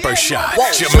 Copper Shot,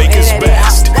 Jamaica's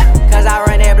best. Cause I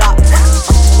run that block.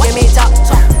 Give me top.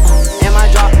 In my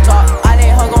drop top. I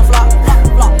didn't hug on flop.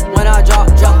 When I drop.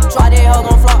 Try they hug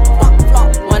on flop.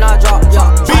 When I drop.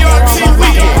 BRT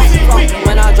weekend.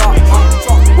 When I drop.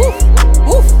 Woof.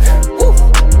 Woof. Woof.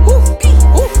 Woof.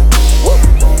 Woof. Woof.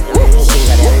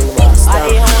 I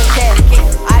didn't hold cash.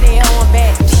 I didn't hold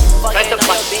bag. What the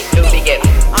fuck do we get?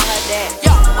 I'm her dad.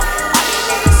 Yo. I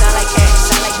didn't sound like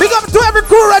cash. Big up to every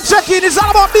crew and check-in. It's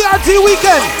all about BRT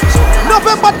weekend.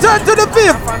 November 3rd to the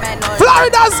 5th.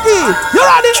 Florida Ski. You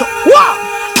ready? What?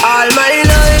 All my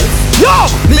life. Yo.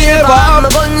 Me never have my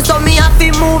gun, so me have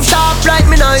to move sharp like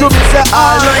me knife. So me say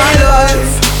all my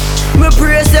life. Me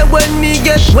pray say when me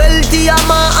get wealthy,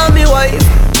 I'm and me wife.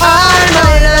 All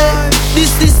my life.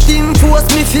 This thing force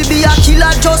me to be a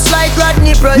killer just like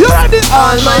Rodney Price. You ready?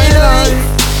 All my life.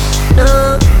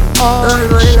 All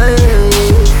my life.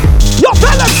 Yo,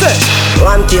 tell them say.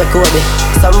 One take Kobe,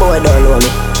 some boy don't know me.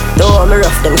 Though me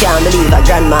rough, them can't believe a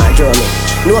grandma draw me.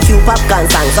 Know a few popcorn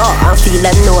songs, so I feel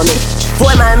them know me.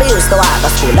 4 man me used to walk to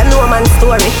school, them know man's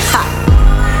story. Ha!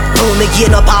 Oh, me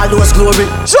gain up all those glory.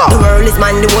 Sure. The world is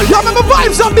mine, the world. Yo, remember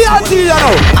vibes on BRT, you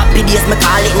know. Happy days, me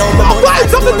call it now.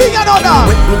 Vibes on the thing, you know now.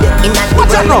 What's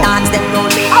that now?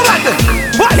 All right then.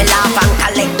 What? Me laugh and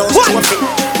collect those trophies.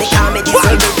 They call me this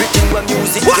everything with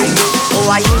music. What?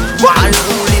 Oh, I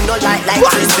rolling no light like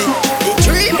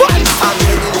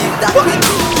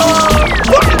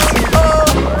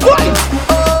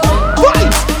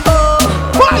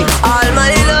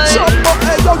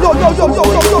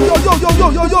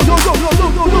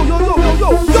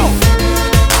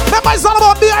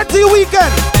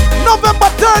weekend, November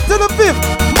 3rd to the 5th,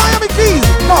 Miami Keys.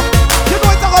 No, you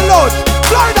know it's a load.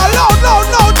 Florida, loud.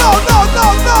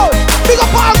 Big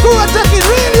up all crew and check it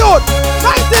real youth.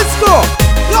 19th crew.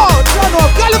 Yo, Jano,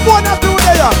 California crew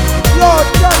there. Yo,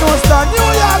 Jano Star, New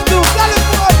York crew,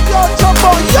 California, yo,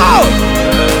 Jumbo, yo.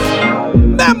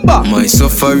 Member. My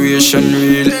sufferation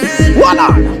real. Voila.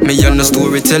 Me and the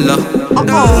storyteller.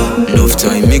 Enough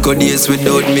time, me go days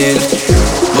without meal.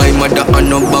 My mother and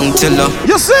no bank teller.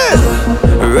 You see?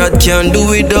 Rat can't do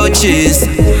without cheese.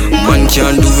 Man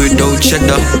can't do without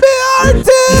cheddar.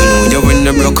 No, you when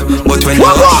the broke, but when you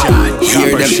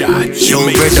hear them, yo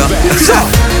brother.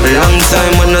 Long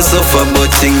time when I suffer, but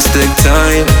things take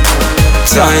time.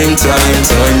 Time.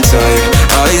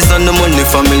 Eyes on the money,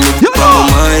 family, power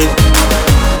mine.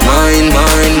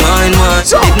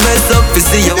 It mess up to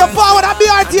see you. If you're forward at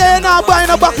BRTA and now buying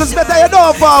a buckles better, you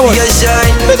don't forward. You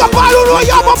shine. Big up all who know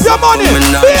you have up your money.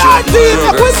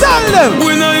 BRTA, we sell them.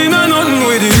 We not in a nothing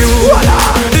with you.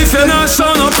 If you're not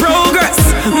showing no progress,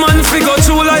 man, figure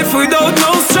through life without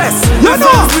no stress. You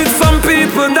know with some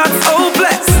people that's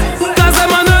hopeless. Cause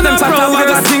them are not them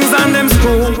progress things and them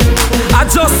school. I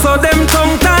just saw them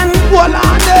tongue tan.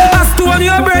 That's to when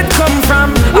your bread come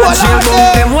from. I chill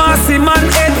about them want see man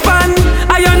head fan.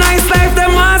 Are your nice life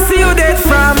them want see you dead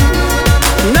from.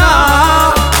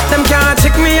 No, them can't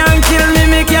trick me and kill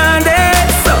me can't dead.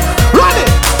 So run it.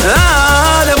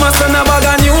 Them must send a bag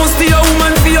of news to your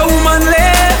woman for your woman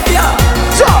left. Yeah.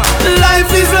 Life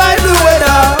is like the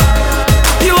weather.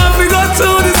 You have to go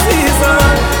through the season.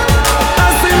 A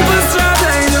simple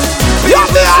struggle.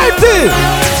 You're the IT.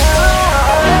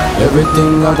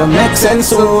 Everything gonna make sense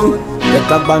soon. Get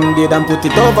a band-aid and put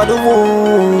it over the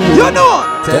wound. You know.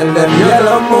 Tell them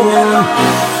yellow moon.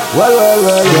 Well.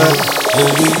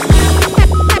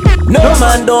 No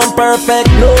man don't perfect.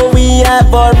 No, we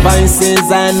have our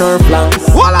vices and our flaws.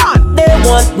 Hold on. They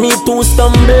want me to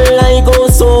stumble. I go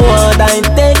so hard, I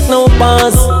take no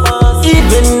pass.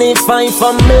 Even if I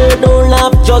fumble, don't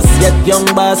laugh. Just get young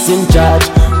boss in charge.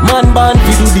 Man born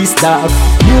to do this stuff.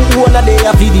 You wanna day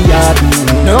a video.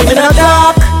 No give me the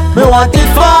talk, me want it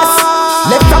fast.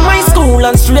 Left from my school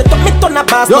and straight up me turn a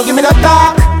pass. No give me the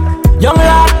talk, young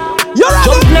lad.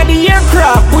 Jump in the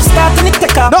aircraft, push start and it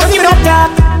take off. No give me the talk,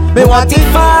 me want it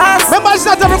fast. Remember it's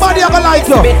not everybody have a like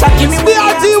no. It's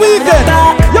BRT weekend.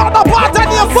 You're the part of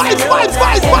your vibes.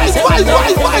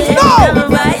 No.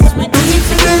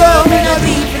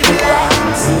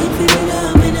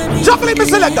 Chocolate me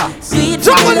selector.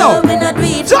 Jungle now.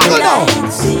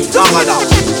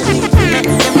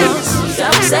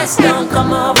 Success don't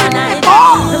come overnight.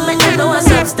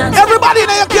 Everybody in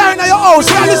your car in your house,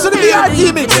 you listen to the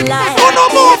BRT mix. Oh no,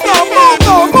 move.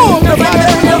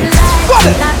 Got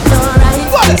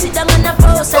it. Sit down on the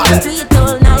post on the street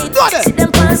all night. See them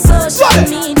on social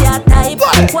media type.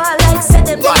 While like said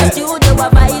them in the studio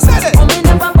advice. Oh me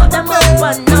never put them up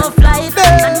on no flight.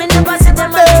 And me never see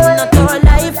them live not all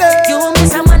life. You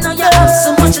miss a man now you have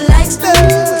so much likes.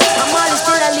 I'm always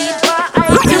still a lead for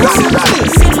iTunes.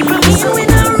 We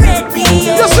not ready.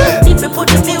 If you put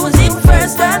the music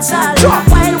first, that's all.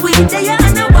 While we there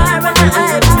on the bar and the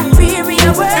hype. We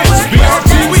work.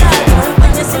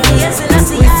 When you see me, yes, and I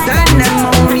see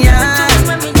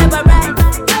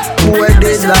where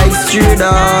they like straight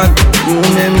dog. You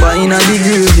remember in a the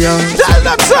graveyard.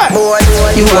 Boy,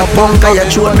 you a punk and you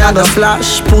throat me a go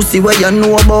flash. Pussy where you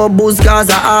know about booze cause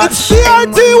of ash. It's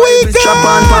BRT weekend. Strap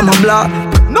on for my block.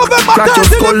 Crack your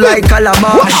skull like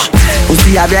calabash.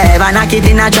 Pussy have you ever knock it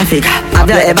in a traffic? Have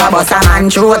you ever bust a man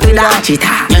throat with a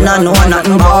cheetah? You don't know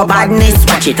nothing about badness,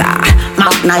 watch it.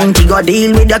 Mach 90 go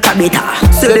deal with the cabita.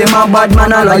 Say them a bad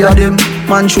man, I liar them.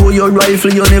 Man show your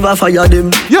rifle, you never fire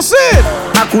them. You see it?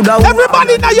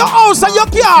 Everybody in your house and your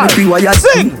car.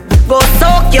 Sing. Go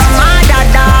soak your mother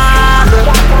dog.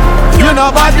 You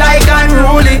know bad like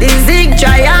unruly. The zig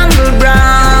triangle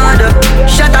brand.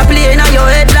 Shut up play in your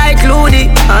head like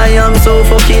Looney. I am so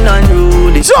fucking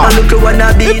unruly. Sure. Look at what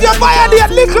I be. If you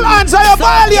violate little hands or you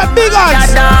violate big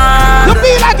hands, you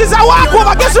feel like it's a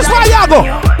walkover. Guess which way you go?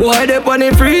 Why they on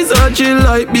the freezer chill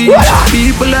like beach?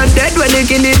 People are dead when they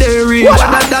can eat their reach.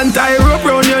 Rather than tie rope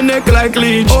round your neck like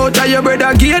leech. Out of your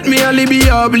brother gate me only be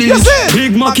a bleach.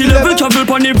 Big Macky level travel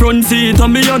pon the front seat.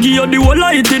 And me a give you the whole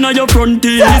light in your front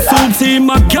teeth. This suit see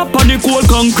my cap on the cold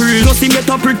concrete. Plus he get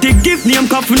a pretty gift name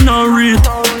Coffin and Reed.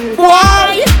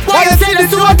 Why you send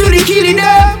us to the killing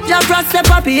them? Just press the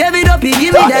puppy, every dopey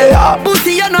give me them.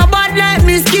 Pussy you no bad like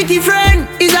Miss Kitty friend.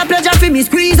 It's a pleasure for me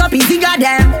squeeze up easy got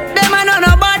them. Them a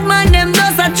no bad man, them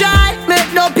just a try.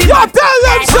 Make no people. Yo, tell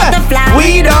them say?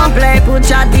 We don't play, put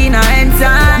shot in our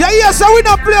inside. Yeah, yes, so we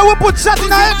don't play, we put shot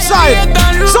in our inside.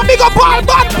 So big up all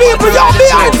bad people, yo,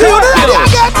 behind you, ready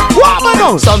again? What man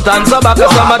know? Sometimes so back,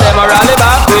 some of them are rally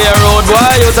back. We a road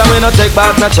boy, you tell we no take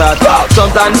back no chat.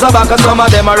 Sometimes so back, some of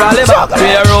them are rally back.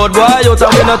 We a road boy, you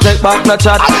tell we no take back no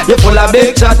chat. You full of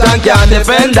big chat and can't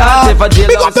defend that. If a jail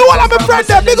big up the whole of my friends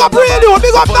there, big up radio,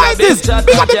 big up 90s,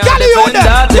 big up the Cali you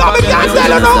there. Yo, me can't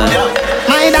tell you now.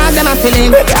 My dog them a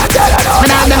feeling. My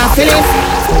dog them a feeling.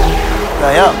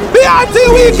 BRT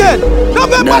weekend,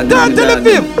 November 3rd to the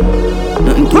 5th.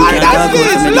 Right, that's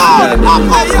this, Lord. Up.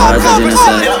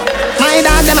 My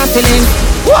dog them a feeling.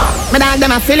 My dog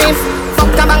them a feeling.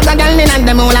 Fuck a bang the girl in and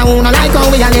them all a who no like how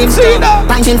we a live.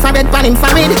 Punching for bed, pan him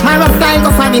for mid. My rough style go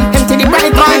for him, empty the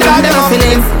bright. My dog them a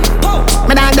feeling.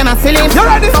 My dog them a feeling.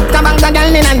 Fuck a bang the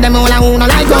girl in and them all a who no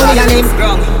like how we a live.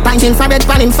 Punching for bed,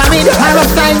 pan him for mid. My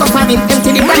rough style go for him, empty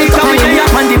the bright.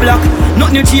 On the block,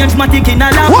 nothing change, matic in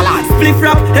a lap. Spliff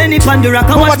rap, any pan the rock,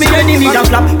 and watch me enemy that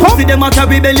flap. Pussy them a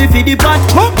carry belly for the pot.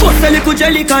 Post a little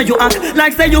jelly can you act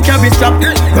like say you carry strap.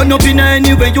 Run up in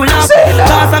any way you laugh.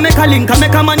 Cause I make a link, I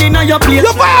make a man in your place.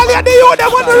 You violate the youth, they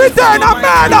want to return a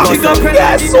murder.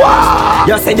 Guess what?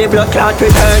 You say the blood clot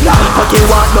return. Fucking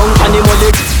walk down and the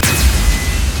money.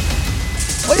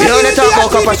 You know they talk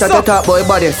about Copper Shot, you talk about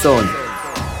body son.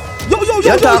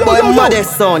 You talk about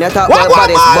modest son, you talk about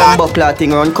baddest bumbo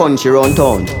clotting around country, around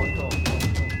town.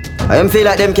 I am feel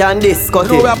like them can discuss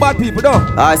it. No, we are bad people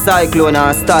though. Our Cyclone,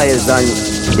 our Styles and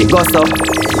the gossip.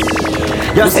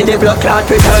 You say the blood clot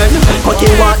return.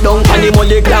 Fucking walk down and the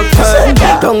money clock turn.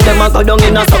 Down them a go down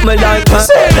in a something like her.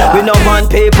 We no want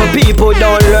people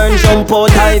don't learn. Jump out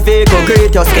high vehicle,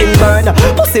 create your skin burn.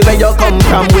 Pussy where you come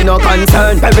from, we no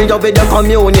concern. Bury you with the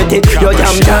community, you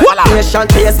damn turn. Nation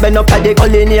face, bend up at the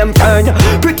gully name turn.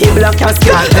 Pretty black and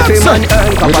skin, every man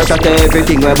earn. Copper shot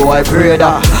everything where boy afraid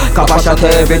of. Copper shot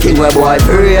everything where boy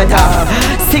afraid of.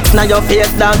 6 now your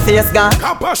face, down face gone.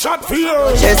 Copper shot fear.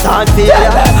 Chest hard fear.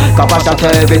 Copper shot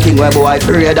everything where boy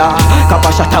afraid of.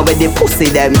 Copper shot with the pussy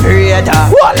them afraid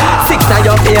of. 6 now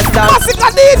your face down.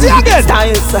 DJ again.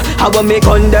 Styles, I go make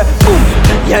under. Boom.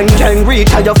 Young can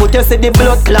reach and your foot you see the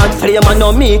blood clot flame and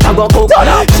no meat I go cook.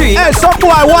 Hey, some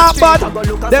boy want bad.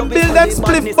 Them build them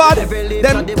split bad.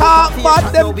 Them talk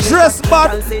bad. Them dress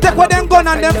bad. Take what them gun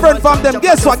and them friend from them.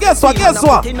 Guess what?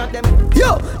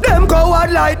 Yo, them go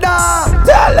out like that.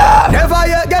 Tell them. Never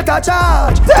yet get a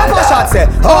charge. Copper Shot say,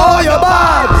 oh you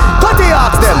bad. Cutty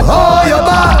ask them, oh you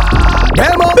bad.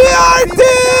 Them up BRT.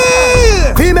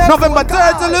 November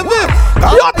 3rd to the 5th.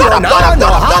 Yo, turn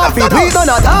up. We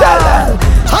gonna die.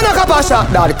 Hana Copper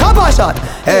Shot, daddy, Copper Shot.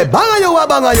 Hey, banga you a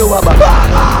banga.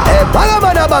 Hey, banga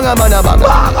mana.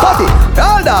 Cutty,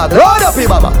 all dog, load up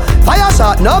mama. Fire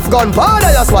shot, enough gun,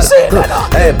 powder you swallow.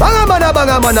 Hey, banga mana.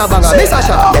 Miss a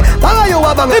shot. Banga you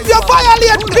a banga. If you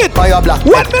violate kid, fire black.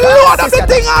 when me load up the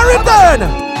thing and return.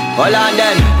 Hold on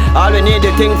then. All we need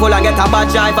the thing full and get a bad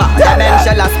driver.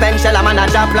 Dimension, spend shell, man a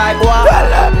drop like what?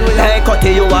 Hey,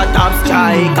 Cutty, you a top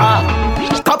striker.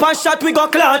 Copper Shot, we go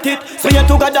clot it. So you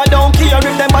together don't care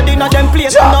if them body not them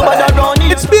place. Nobody around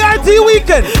it. It's BRT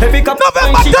weekend. Every cup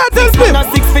November 3rd to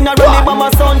 5th. 6 finna really but my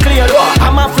sound clear.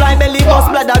 I'm a fly belly bus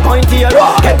bladder point here.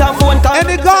 Get a phone call.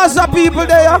 Any Gaza people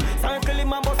there?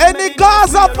 Any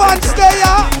Gaza fans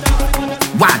there?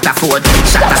 Waterford,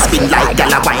 shot a spin like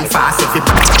gala wine fast if you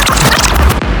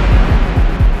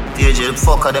DJ,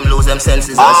 fuck them lose them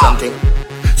senses or something.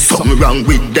 Something wrong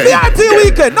with them. BRT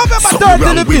weekend, November 3rd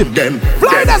to the 5th.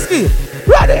 Florida ski,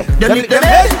 ready? Them lick them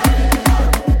head.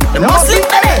 Them must lick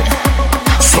them head.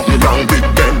 Something wrong with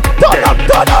them.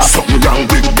 Something wrong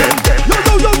with them.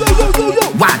 Yo.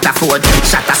 Waterford,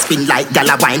 shot a spin like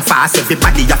gala wine fast.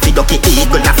 Everybody a feed up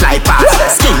eagle a fly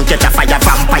past. Skin get a fire,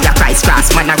 vampire price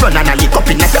grass. Man a run and a lick up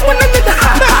in a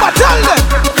Never tell them.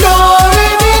 Glory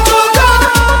be to God.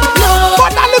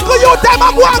 But that little you time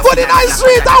I'm going good in the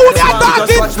street. I only are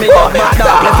talking. Watch me go back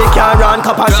down. If you can't run,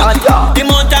 Copper Shot. The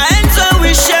mountain ends so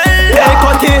we shell. Hey,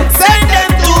 Cutty, send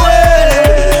them to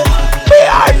hell.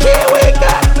 BRT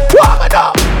weekend. Warm it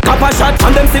up. Copper Shot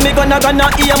and them see me gonna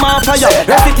ear my fire.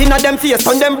 Rest it inna them face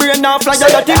on them brain now fly.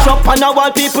 That it up on a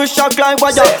wall people shock like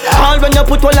wire. All when you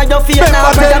put all of your fear now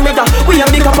brother me. We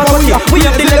have the Copper Cutty. We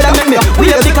have the leather make me.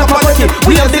 We have the Copper Cutty.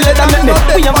 We have the leather make me.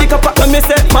 We have the Copper. When me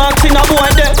say marks in a boy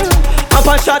there.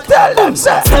 Copper Shot. Tell them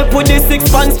step with the 6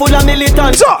 pants full of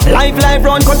militants. Live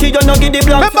round Cutty you no give the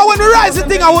blood. Remember when we rise the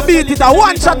thing I will beat it. A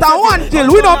one shot and one kill.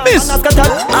 We don't miss.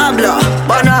 Ambler,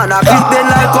 banana, kick them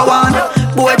like a one.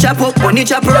 Boy chop up, bunny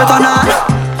chop hurt on her.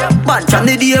 Man from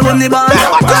the day when the band.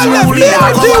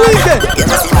 BRT weekend.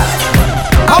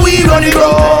 How we run it,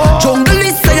 bro? Jungle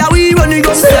is say how we run Gunny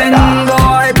go send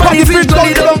boy. Funny fish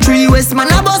gunny down 3 West man.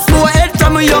 I bust more head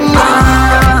from a young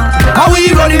man. How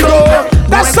we running go?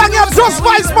 That song you just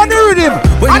vibes on the rhythm.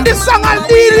 And this song I'll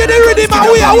deal with the rhythm. And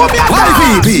we are what me a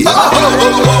YVP.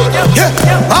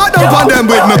 I don't want them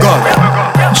with me gun.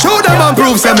 Show them and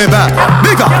prove send me back.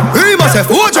 Bigger, we must have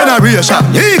 4 generation.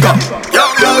 Here you go.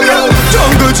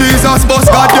 Jungle Jesus, boss,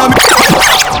 goddamn.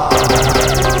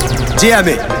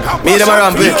 Jamie, me them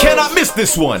around. You cannot miss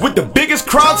this one with the biggest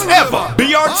crowds ever.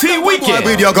 BRT Weekend.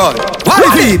 With your gun.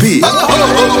 YVP.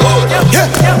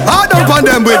 I don't want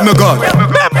them with me gun.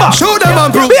 Show them and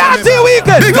prove. BRT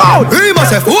Weekend. Go. We must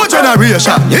have 4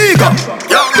 generation. Here you go.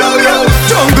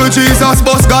 Jungle Jesus,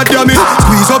 boss, goddamn it.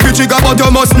 Squeeze up your trigger, but you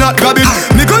must not grab it.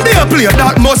 Nickel they play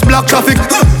that must block traffic.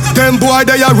 Them boy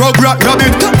they a rug rat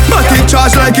rabbit. Matic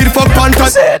charge like it fuck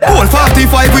pantas. Whole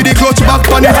 45 with the clutch back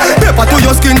on it. Pepper to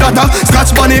your skin data.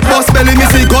 Scratch on it, boss belly me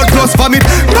see God plus vomit.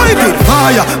 Bite it,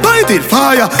 fire.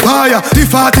 The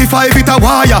 45 it a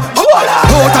wire.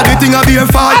 Out of the thing a be a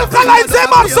fire. Alkaline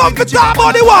them up some for top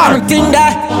on the war. Thing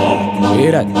that.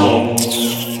 Hear that?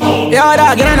 Yo,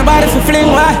 dog, get on the body for fling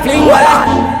what?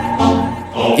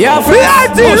 Yeah,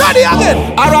 BRT, ready again.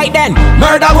 Alright then,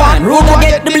 murder one, root to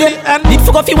get the blame. Did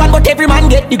fuck off you one, but every man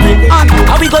get the grip.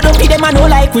 How we go down to them and no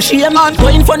like we shame.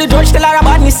 Going for the judge, tell her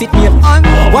about me sit name.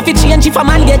 What if change if a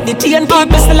man get the TNT?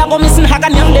 People still a go missing hag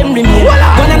and young them remain.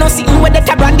 Gonna no sitting with the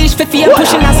brandish for fear.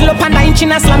 Pushing us up and 9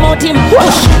 chin and slam out him.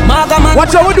 Push, maga man.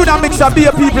 Watch how we do that mix of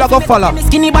beer people a go follow.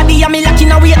 Skinny body and me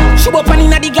locking away. Show up and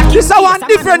inna the glock. This a one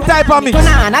different type of mix.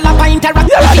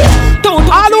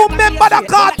 All who remember the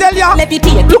cartel ya.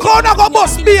 Look how they go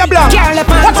bust beer black.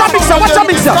 Watch a mixer.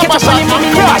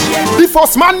 The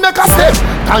first man make a step.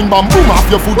 Time bomb boom off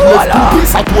your foot. Left 2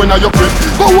 pieces at one of your crib.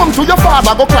 Go home to your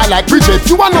father, go cry like Bridget.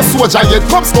 You are no soldier yet,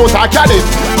 come start a cadet.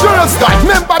 Girls die,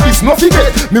 remember this, no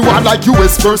forget. Me want like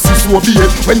US versus Soviet.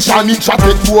 When Charlie shot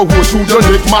it, go through your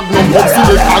neck. Magnum, box in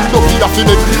it, and don't be a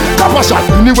finnet. Kappa shot,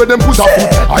 anywhere them put a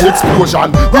foot, a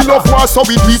explosion. We love war, so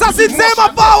we do it. Sassy same a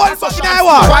forward back in the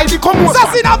war. Why the commotion?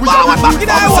 Sassy a forward back in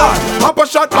the war. Kappa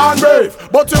shot and brave,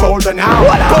 but we older now.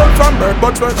 Cold from birth,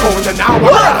 but we're older now.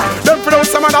 Them from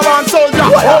some of the one soldier.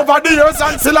 Over the years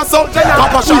and still a soldier now.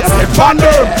 Kappa shot, step on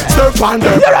them. And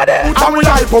we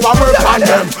hype over work on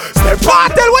them. Step on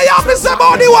them. What you have to say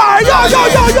about the war? Yo.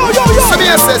 So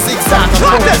me say 6 times.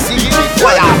 What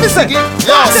you have to say?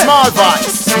 Yo, small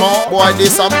voice. Small boy,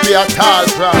 this a be a tall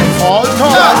price. All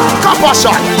tall. Kappa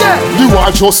shot. The war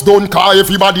just done car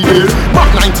everybody there. Back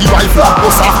 90 rifle,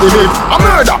 bust off the head. A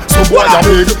murder, so boy a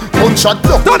big. Gunshot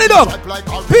blood. Turn it up.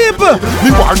 People. The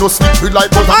war no slippery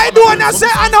like butter. I don't wanna say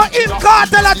I know in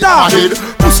cartel at all.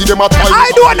 Pussy them a try.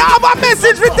 I don't wanna have a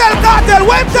message to tell cartel.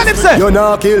 What tell him say? You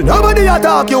not kill nobody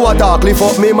attack, you attack. Lift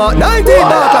up me man, 19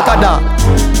 back like a dog.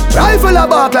 Rifle a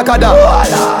back like a dog.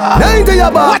 90 a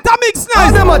back. What a mix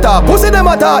nice. Them attack, pussy them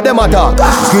attack, them attack.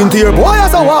 Skin to your boy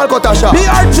as a wall cut a shot.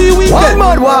 BRT Weekend. One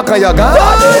man walk and you gone.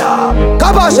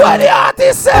 Kappa shot. What the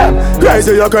artist say?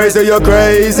 Crazy, you crazy, you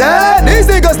crazy. These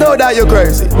niggas know that you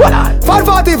crazy.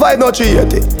 545 not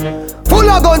 380. Full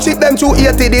of gunship them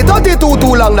 280. The 32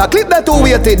 too long, the clip the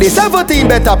 280. The 17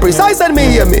 better precise and me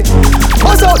hear me.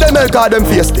 Bust out them hell cause them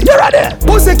feisty. You ready?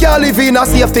 Pussy can't live in a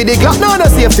safety. The Glock no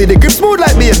safety. The grip smooth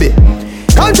like baby.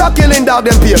 Contract killing dog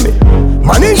them pay me.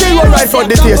 Man engine one right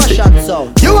front the tasty.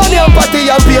 You and the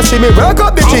empathy and pasty. Me work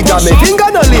up the trigger. Me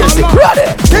finger no lazy. Ready?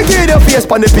 Kick in your face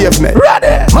on the pavement.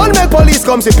 Ready? Man make police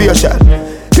come see patient.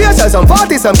 Patience some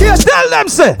 40 some cash. Tell them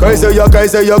say crazy, you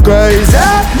crazy, you crazy.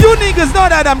 You niggas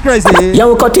know that I'm crazy.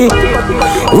 Yo, Cutty,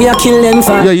 we are kill them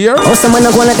for. You hear? Oh, some man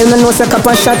a go let them know say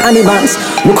Kappa shot and the bands.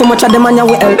 Look how much of them man ya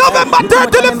we help. November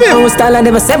 3rd to the 5th. No style and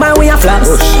never say man we are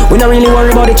flaps. We not really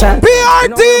worry about the chat.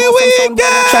 BRT Weekend.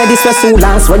 Try this for so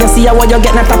last. When you see how you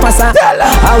get na tapasa.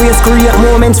 Always create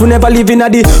moments we never live in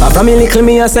a day. From me little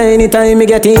me I say anytime me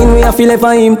get in we a feel like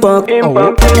a impact.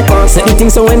 Say the thing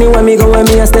so anywhere me go when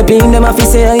me a step in them a fi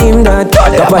say him that.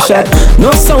 Kappa shot,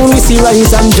 no sound we see rise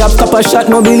and drop. Kappa shot,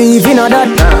 no believe in a that.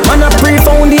 Man a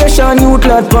pre-foundation, youth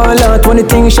lad for lot. When the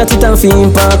thing shot it and fi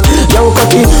impact. Yo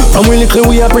Cutty, from we little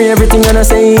we a pray everything and I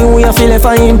say we a feel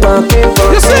for impact.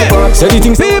 You see, so the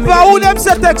things people who them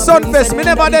say take Sunfest, me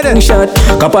never did it. Shot,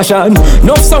 Kappa shot,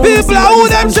 no sound. People who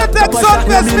them say take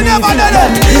Sunfest, me never did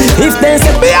it. If they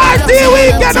say BRT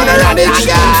Weekend on the ready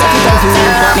again.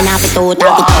 Me nah fi toot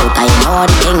out, I know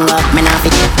the thing up. Me nah fi.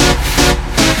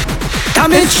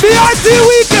 Damage. BRT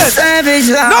Weekend. Savage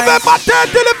life. November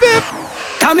 3rd to the 5th.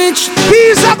 Damage.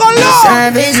 Peace a go low.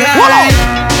 Savage life.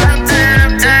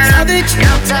 Savage.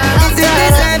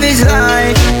 Savage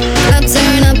life.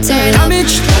 Turn up.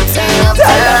 Damage.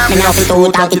 Me nah Now fi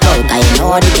two talk it out, I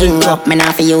know the thing up. Me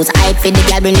now fi use hype fi the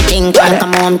girl bring the thing. Can't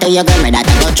come home to your girl, me that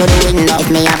I go through the window.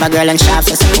 If me have a girl and shop,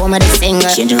 so support me the singer.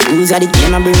 Change the rules of the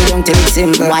game and bring it down till it's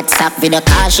simple. WhatsApp video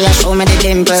call, she a show me the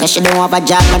dimple. Say she don't have a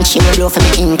job and she will blow for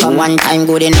me income. One time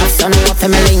good enough, so no up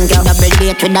for me link up. Double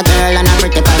date with a girl and a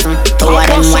pretty cousin. Two of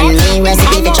them want me,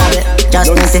 recipe for trouble.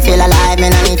 Just need to feel alive,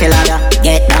 me no need to ladder.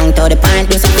 Get down to the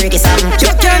point, do some freaky something.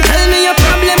 You can't tell me your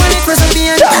problem when it was a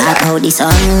being. Talk how the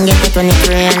sun get it when it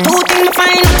rain. Two things to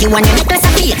find out, you want your necklace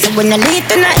of feet. So when you leave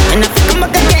tonight, you not come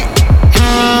back again.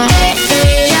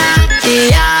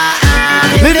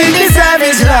 Living the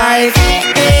savage life.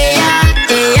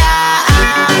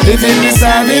 Living the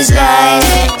savage life.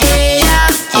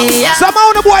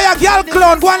 Somehow the boy a girl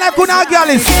clown, go on like kuna girl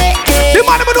is. The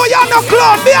man know you're no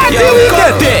clown, behind the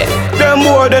weekend. Them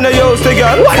more than a used to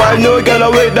girl. Five new girl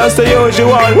away, that's the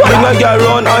usual. Bring a girl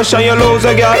round and shine your lose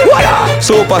a girl.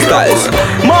 Super styles.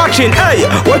 Marching, hey,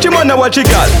 watch your man and watch your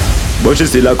girl. But she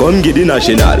still a come get the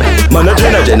national. Man a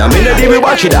Jenna, me no deal with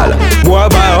watch it all. Boy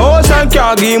buy a house and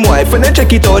car, give him wife and then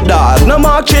check it out dog. No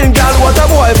marching gal, what a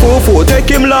boy for. Take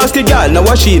him last the gal, now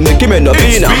what she make him end up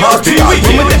in a hospital.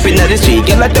 When me step in the street,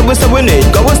 get like the whistle we need.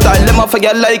 Go and style them off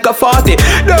forget like a 40.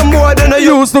 Them more than a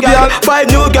used to gal. Five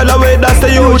new gal away, that's the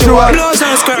usual.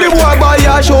 The boy buy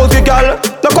a shows the gal.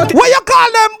 What you call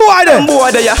them boy then? Them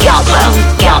boy there, yeah. Girl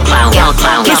clown.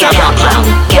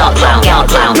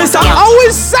 Mister, how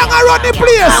we sang around the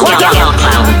place?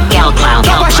 Girl clown.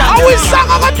 How we sang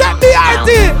about that BRT?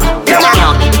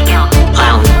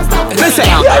 Listen,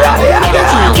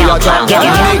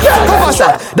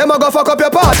 them a go fuck up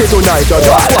your party tonight, you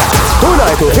just watch.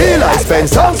 Tonight you feel like spend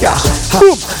some cash.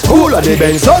 Cool on the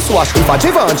Benz just wash. If a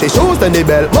Givenchy shoes then the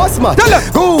belt must match.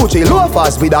 Gucci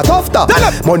loafers with a tough top.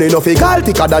 Money no fi call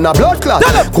thicker than a blood clot.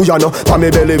 Kuyano pa me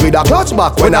belly with a clutch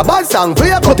back. When a bad song play,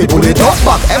 cut it pull it up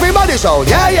back. Everybody shout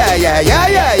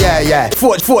yeah.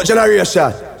 Fourth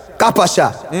generation. Kappa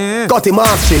shot, cut him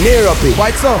off, she near up it.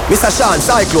 White so Mr. Sean,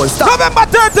 Cyclone, stop. November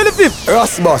 3rd to the 5th.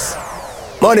 Ross Bus,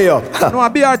 money up. No, a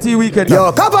BRT weekend.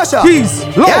 Yo, Kappa shot. Keys,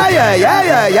 low. Yeah.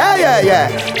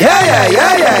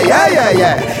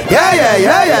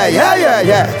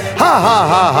 Ha,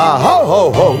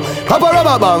 ho. Kappa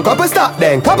rubber band, Kappa stop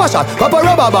then. Kappa shot, Kappa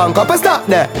rubber band, Kappa stop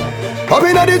then. Up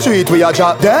inna the street we a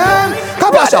drop them.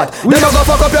 Kappa shot. Them a go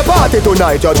fuck up your party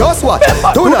tonight, you just watch.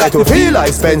 Tonight you feel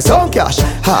like spend some cash.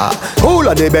 Ha, cool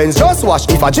on the Benz just wash.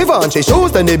 If a Givenchy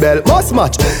shoes then the belt must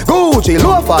match. Gucci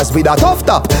loafers with a tough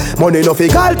top. Money no fi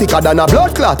call thicker than a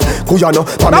blood clot. Kuyano.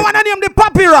 Now wanna name the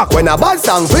Poppy Rock. When a bad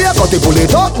song play, cut it pull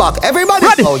it up back.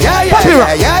 Everybody shout yeah.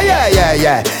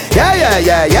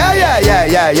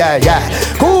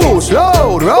 Cool,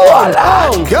 slow, roll,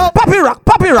 on, yo. Poppy Rock.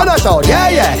 And I shout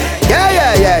yeah.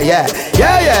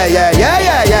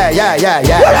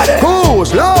 Cool,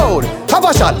 slow. Have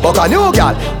a shot, buck a new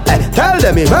gal. Tell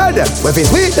them he heard them, when we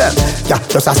sweet them. Yeah,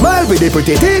 just a smile with the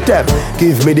pretty teeth them.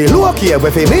 Give me the look here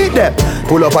when we meet them.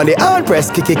 Pull up on the hand press,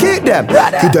 kick them.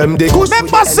 Give them the goose.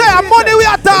 Remember say, money we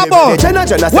are talking about.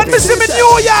 When we see me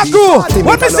New York crew,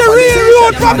 when we see Real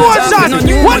Road promotion,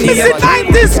 when we see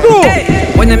 90s crew.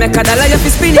 When you make a dollar, you fi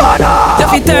spin it. You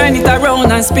fi turn it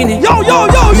around and spin it. Yo. No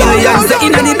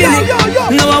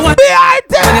one want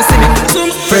BRT. when you see me.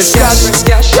 Fresh cash.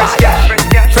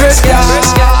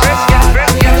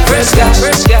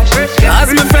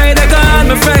 As me Friday gone,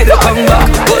 me Friday come back.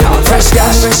 Fresh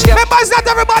cash. Remember, it's not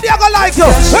everybody I gonna like you.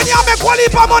 When you make one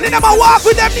heap of money, them a walk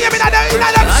with them name in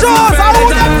them shows. I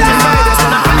hold them down.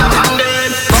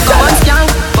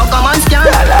 Pokemon scan.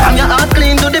 I'm your heart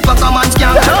clean to the Pokemon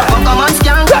scan. Pokemon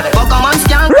scan.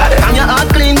 I'm your heart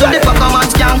clean to the Pokemon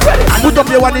scan. Put up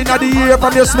your one in the ear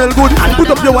from you smell good. Put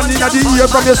up your one in the ear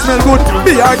from you smell good.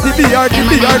 BRT.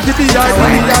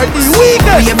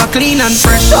 Weekend. We ever clean and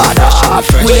fresh.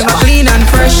 We ever clean and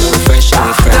fresh.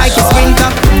 Like it's winter.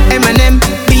 M&M.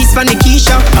 Beast from the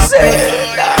Keisha.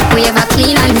 We ever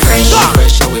clean and fresh.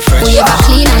 We ever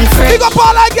clean and fresh. Big up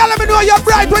all that girl, let me know you're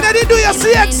bright when they do your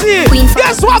sexy.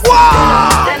 Guess what?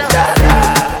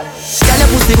 Girl,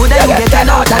 your pussy good and you get 10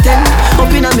 out of 10.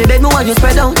 Up inna me bed, me want you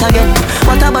spread out again.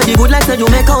 What about the good like so you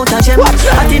make out a gem?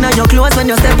 Hot inna your clothes when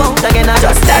you step out again. I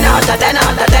just 10 out of 10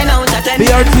 out of 10 out of 10.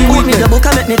 BRT put me the book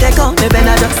and make me take out. Me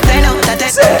bend I just 10 out of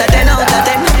 10 out of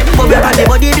 10. But we're on the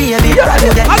body, baby.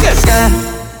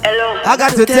 I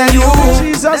got to tell you,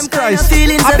 Jesus Christ,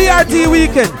 a BRT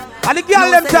weekend. And the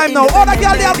girl them time now, all the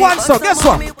girl they have one so, guess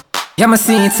what? Yeah, my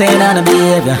seat saying on the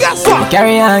behavior. Guess what?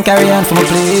 Carry on for my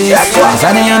place. Cause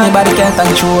anybody can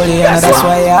control it. And that's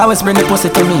why I always bring the pussy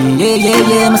to me.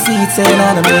 Yeah, my seat saying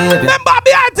on the behavior. Remember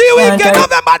BRT weekend,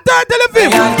 November November 3rd till the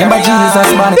 5th. Remember Jesus,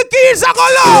 man. The keys are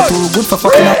going loud. Too good for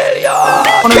fucking up.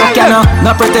 On the rock,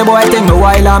 not pretty boy, take me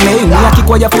while I'm in. Me a kick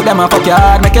where you put them and fuck your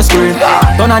heart, make you scream.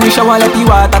 Don't an issue, let the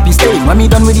water be stain. When me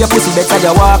done with your pussy, better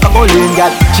you walk a bowling,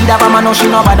 girl. She da man, no,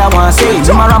 she no bad, I want say.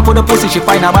 Me around for the pussy, she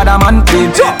find a bad man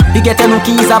clean. He get a new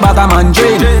keys, a bag a man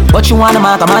drain. But she wanna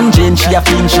mark a man drain, she a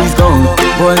fiend, she's gone.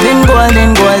 Golden,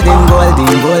 golden, golden,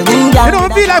 golden, golden, girl. You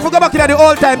don't feel like we go back in the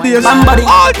old time days.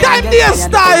 All time days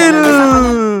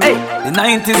style. Hey, the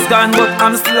 90s gone, but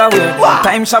I'm still aware.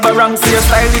 Time Shabba Rank, see your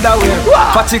style with aware.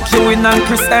 Patrick Ewing and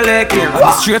Chris Elec here.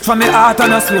 Straight from the heart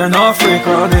and I swear, no freak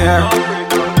round here.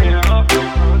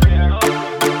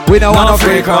 We don't want no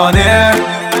freak round here.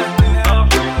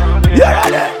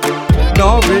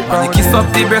 No freak round here. Kiss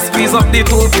up the breast, squeeze up the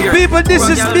two beer. People, this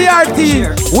is BRT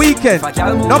weekend.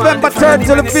 November 3rd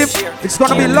to the 5th. It's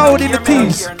gonna be loud in the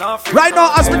keys. Right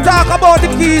now, as we talk about the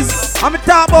keys, I'm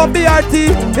talk about BRT.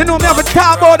 You know me have to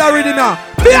talk about that already now.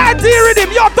 BRT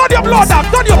rhythm, yo, turn your blood up,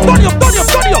 turn up.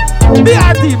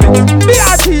 BRT mix,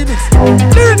 BRT mix.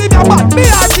 The rhythm your back,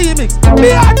 BRT mix,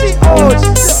 BRT. Oh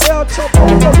shit,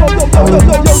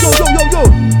 yo.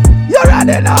 You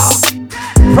ready now?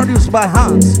 Produced by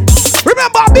Hans.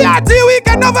 Remember BRT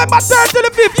weekend, November 3rd to the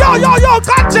 5th. Yo,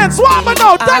 Conscience, what am I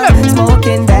now? Tell him.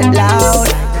 Smoking that loud.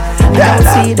 I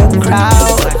don't see the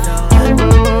crowd.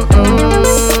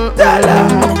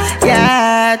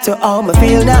 Yeah, to all my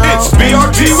feel now. It's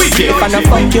BRT weekend. If I don't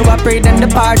fuck you, I pray them the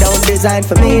bar don't design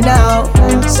for me now.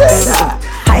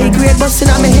 High grade bustin'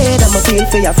 on my head, I'ma feel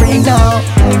for your free now.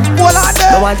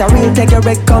 I want a real take a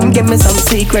wreck, come give me some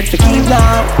secret to keep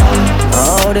now.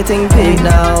 Oh, the thing big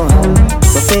now.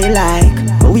 I feel like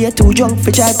but we are too drunk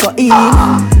for try to eat.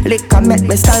 Liquor make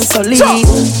me stand so lean.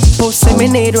 Pussy me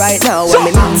need right now. When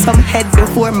me need some head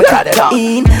before me cut the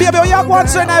in. Baby, you want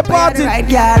to night party? Right,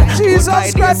 girl.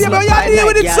 Jesus Christ, baby, you deal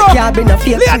with it so. Can't be no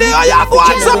fake. Lady, you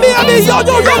want some baby? Yo.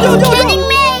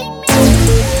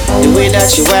 The way that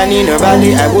she whine in her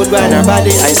body, I would whine her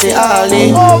body, I say all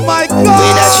day. Oh my God. The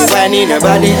way that she whine in her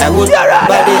body, I would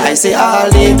body, I say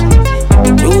all day.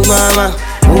 Ooh mama,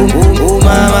 ooh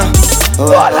mama,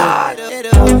 oh Lord.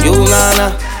 You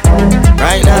nana,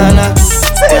 right nana,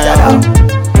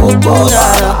 ooh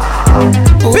nana.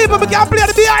 People, we can play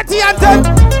the BRT anthem.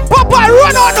 Papa,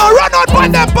 run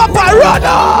on them, Papa, run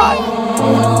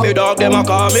on. Me dog them a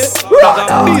call me.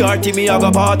 BRT me a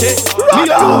go party. Me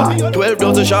alone, 12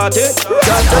 dozen shorty. Just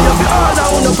tell you be all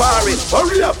down the party.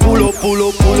 Hurry up, pull up.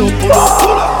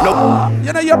 No.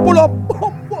 You know you pull up.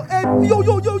 Hey, yo,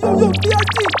 BRT.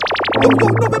 Yo,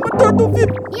 November 3rd to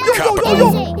 5th. Yo.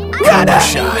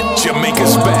 Shot,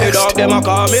 Jamaica's best. Me dog them a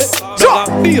call me.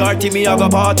 BRT me a go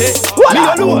party. Me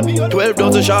alone, 12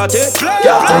 dozen shorty. Just tell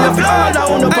you be all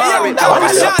down the party.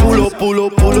 Pull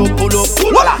up.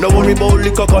 No worry about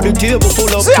liquor, cause the table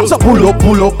full up. So pull up.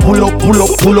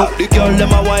 The girl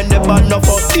them a wine, them bad enough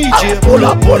for DJ. Pull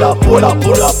up.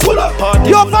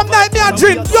 Yo, from night me a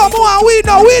drink. Yo, more weed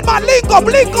now. Weed man, link up.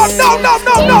 No.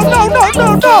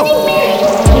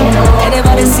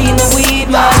 Anybody seen the weed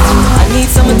man? I need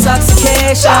some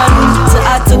intoxication to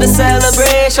add to the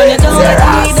celebration. You don't like the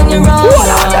weed and you're wrong.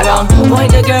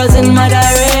 Point the girls in my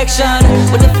direction.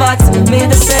 With the facts, made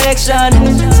the section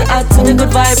to add to the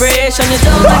good vibration. You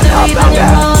don't like the weed and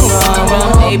you're wrong.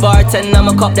 Hey bartender,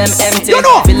 I'ma cup them empty.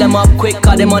 Fill them up quick,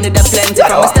 cause the money they plenty.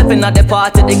 From stepping at the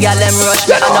party, the gal them rush.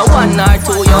 And a 1 or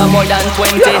 2, you're more than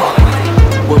 20.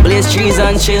 We blaze trees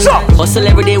and chill. Hustle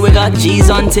every day, we got G's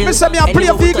until. Listen, me a play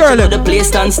a big girl. The place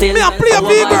stand still. Me a play a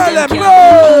big girl, bro.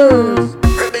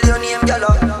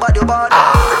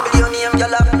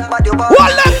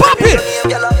 One leg poppy.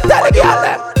 Tell the girl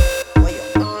them.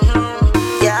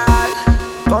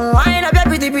 Wine up your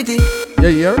pretty.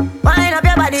 Yeah. Wine up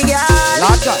your body,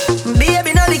 girl.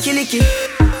 Baby, no licky.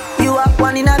 You are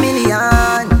one in a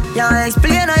million. Can't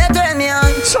explain how you turn me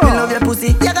on. You love your pussy,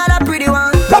 you got a pretty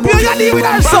one. Stop you, you're dealing with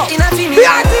her so.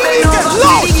 BRT weekend,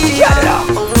 loud. Get it up.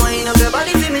 Wine up your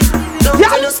body for me. Don't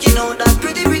tell your skin out that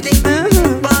pretty.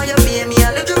 Buy your pay me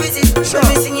a little visit. Show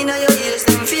me singing on your ears,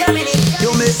 them for a minute.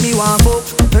 You make me warm up.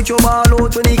 Make your ball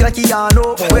out when you cocky on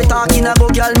up. We're talking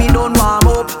about girl, me don't warm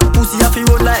up. Pussy off the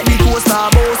road like the coaster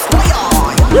boss.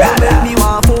 You make me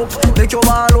warm up. Make your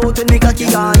ball out when you cocky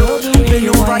on up. Bend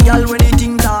over girl when you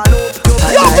think tall up.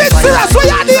 Yo, bitch, that's what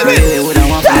you're doing.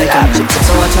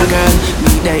 So watch a girl,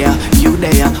 me there, you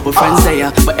there, we're friends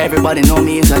there, but everybody know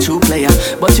me is a true player.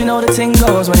 But you know the thing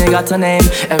goes when you got a name.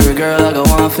 Every girl I go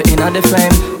on for in the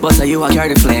flame, but you I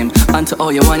carry the flame. Until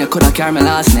all you want, you coulda carry my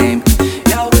last name.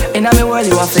 Yo, in a me world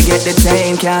you have to get the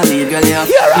tame. Can't leave, girl, you have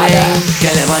to flame.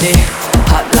 Get your body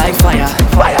hot like fire.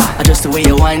 Just the way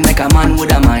you whine, make a man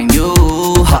woulda mind you.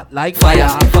 Hot like fire.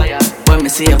 When me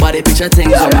see your body picture things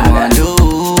what me want do.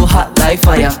 Hot like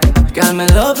fire. Girl, me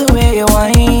love the way you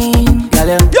whine.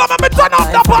 Girl, yo, me turn off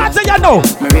the party, you know.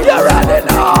 You're ready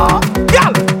now.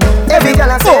 Girl. Every girl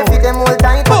I say fit them all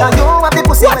tight, but you have the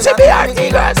pussy. Watch it be our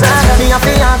girls. Me a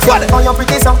fiance, oh you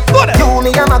pretty so. You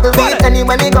me a muggle with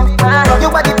anywhere me go. You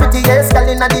are the prettiest girl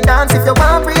inna the dance. If you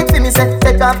want breathe for me, say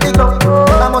take off the glove.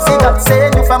 I must see God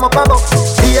send you from up above.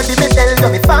 Baby me tell you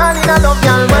me fall in love,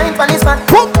 girl. Wine pon this fat,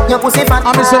 your pussy fat.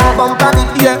 Bump on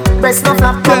it, breast no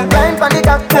flap. Wine pon the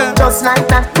cock, just like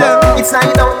that. It's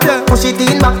like out, push it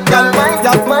in back, girl. Wine,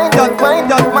 wine, wine,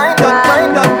 wine, wine, wine,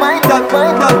 wine,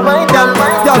 wine, wine, wine,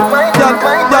 wine.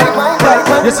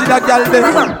 You see that girl there?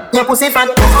 Your pussy fat.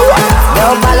 Yo,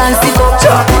 balance it up.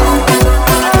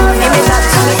 Give me that.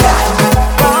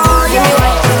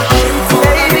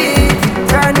 Baby,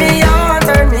 turn me on,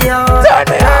 turn me on. Turn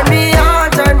me on,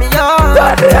 turn me on.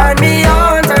 Turn me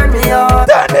on, turn me on.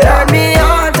 Turn me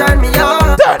on, turn me on.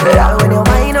 When you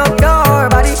wind up your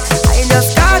body, I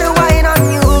just gotta wind on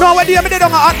you. No, when you did on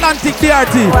Atlantic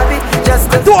DRT.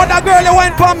 Two other girl you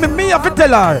went for me have to tell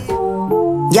her.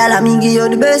 Y'all, I give you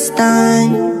the best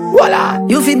time. Voila.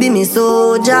 You feel be me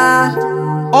soldier.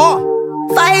 Oh.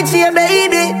 Fight for your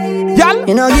baby. Y'all.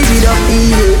 You know give it up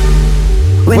easy.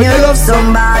 When you love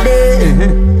somebody,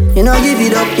 you know give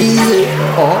it up easy.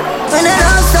 Oh. When you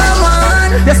love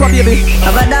someone, guess what, baby?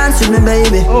 Have a dance with me,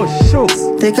 baby. Oh, shucks.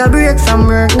 Take a break from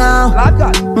work now. Lord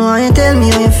God. Why you tell me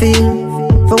how you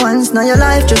feel? For once, now your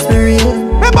life just be real.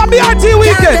 Remember BRT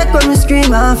weekend. Can't take when we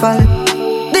scream and fall.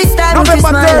 This time we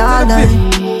smile all night.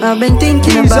 I've been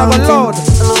thinking about it.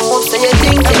 So you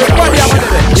thinking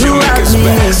you have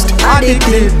me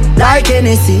addicted like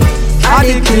Hennessy,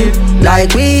 addicted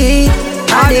like weed,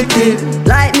 addicted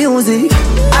like music,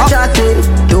 attracted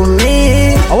to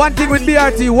me. One thing with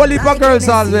BRT, whole heap of girls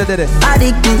always there.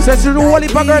 Addicted. So you do whole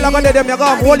heap of girls, I'm gonna them. You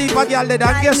got whole heap of girls there.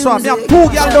 And guess what? Me have 2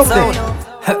 girls down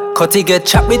there. Cut it get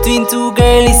chopped between 2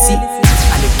 girls, see.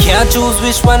 And you can't choose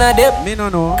which one of them. Me no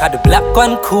know. Cause the black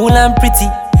one cool and pretty.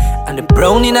 And the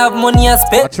browning have money and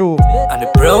spend. And the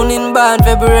browning born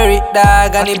February,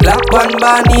 dog. And the black one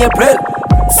born April.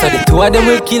 So the 2 of them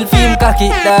will kill film cocky,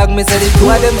 dog. Me say the 2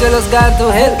 of them jealous gone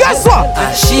to hell. Guess what?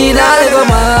 And she nah let go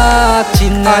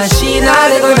marching, and she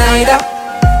nah let go neither.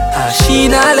 And she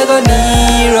nah let go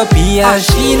near up here, and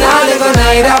she nah let go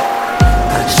neither.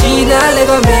 And she nah let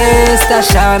go Mr.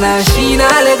 Sean, and she nah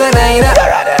let go neither.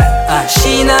 And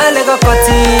she nah let go cut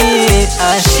it,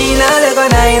 and she nah let go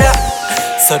neither.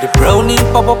 So the brownie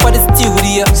pop up at the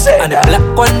studio, and the black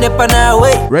one dip on her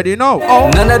way. Ready now? Oh.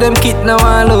 None of them kid now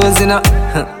want lose, you know.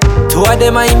 2 of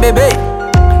them are in baby.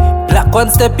 Black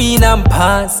one step in and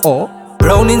pass. Oh.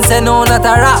 Browning say no, not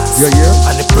a rat. Yeah.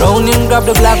 And the browning grab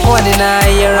the black one in her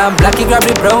ear, and blackie grab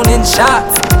the browning shot.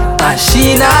 And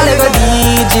she nah let go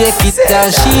DJ Kit,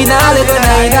 and she nah let go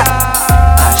neither.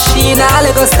 She nah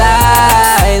let go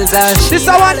styles, and she this is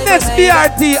our next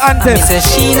BRT anthem.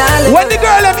 When the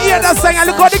girl them hear that song, and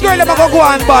look how the girl them go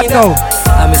on bad now.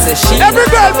 Every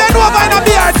girl bend over in a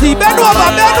BRT, bend over.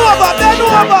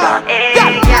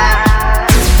 Yeah.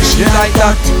 She like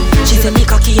that. She say me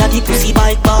cocky a the pussy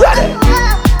bike back.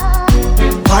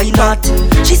 Why not?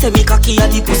 She say me cocky a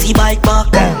the pussy bike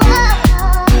back.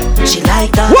 She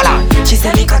like that. She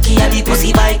say me cocky a the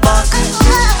pussy bike back.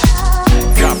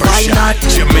 Why not?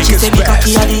 She say me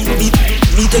cocky a the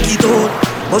me take it out,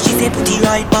 but she say put it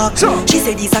right back. She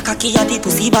say this a cocky a the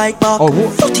pussy bite back.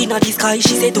 Foot inna the sky,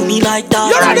 she say do me like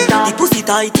that. The pussy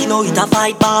tight, you know it a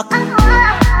fight back.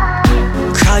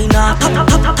 Cry now,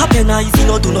 tap your eyes, you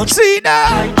know do not see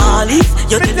that. Olive,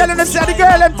 you telling them say the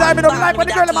girl them time me don't like when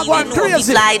the girl them a go on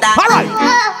crazy. Alright,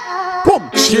 come.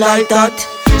 She like that.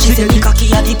 She say me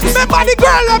cocky a the pussy. Remember the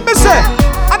girl let me say,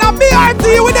 and I'm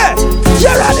BRT with it.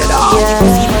 You're ready now.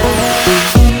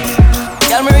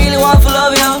 Girl, me really want to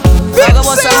love you. Now go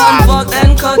bust a one fuck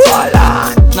then cut you.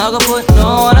 Now go put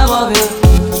no one above you.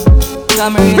 Girl,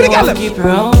 me really want to keep you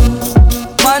around.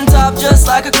 On top just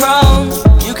like a crown.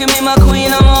 You can be my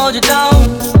queen, I'ma hold you down.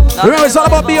 Remember it's all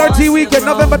about BRT weekend,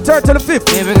 November 3rd to the 5th.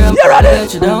 Baby girl, you're ready.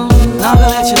 Let you down. Now go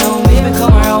let you down. Baby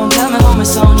come around, tell me how my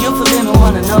song. You for them, I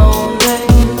wanna know.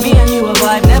 Me and you a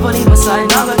vibe, never leave my side.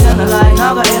 Now go tell a lie,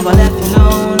 now go ever let you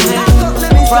know.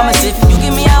 Promise if you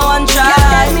give me a one try,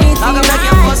 I'm gonna make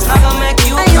you fuss, I'm gonna make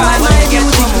you cry.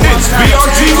 It's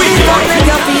BRT weekend.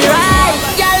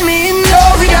 Girl, me in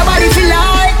love with your body feel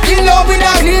like. In love with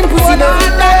that clean pussy there,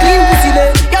 that clean pussy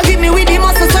there. You give me with the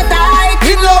muscle so tight.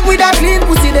 In love with that clean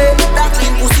pussy there, that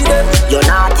clean pussy there. You're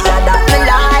naughty and that me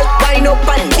like. Wind up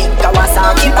and big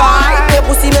Kawasaki bike. Your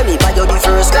pussy make me buy you the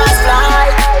first class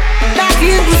flight. That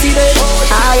clean pussy there.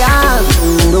 I am,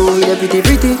 know you're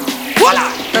pretty.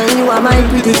 my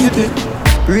pretty kitty.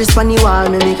 Wrist on the wall,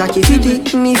 me make a kitty.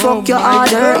 Me fuck your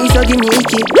order if you give me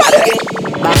icky.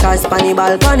 Backers on the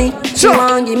balcony. She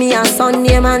want give me a son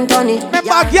name Anthony.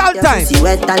 Remember girl time. She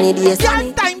wet on the day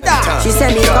sunny. She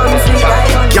say me come sweet like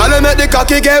honey. Y'all make the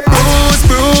cocky get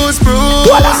bruise.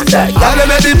 Y'all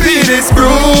make the penis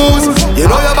bruise. You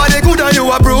know your body good and you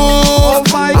a bruise.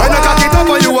 When the cocky top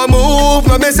and you a move,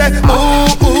 let me say ooh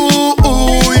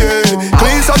yeah.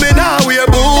 Clean so me now we a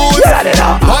boots.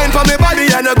 Wine for me body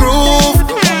and a groove.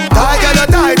 Tight and a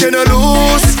tight and a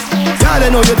loose. Y'all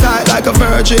know you tight like a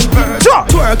virgin.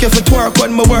 Twerk if you twerk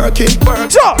when me working.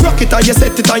 Rock it and you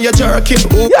set it and you jerk it.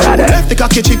 Ooh. Left the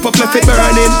cocky cheek up, left it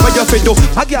burning. What you fit do?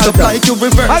 Look like you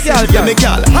reverse it. Yeah, me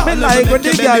gal. Me like when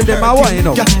the gal them a wine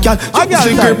up. Gal, just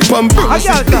grip and bruise.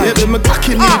 Baby, me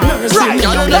cocky need nursing.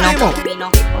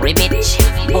 Ribbit,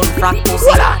 bullfrog pussy.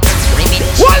 Ribbit,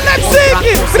 well, let's see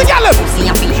it. Pussy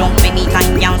a fi jump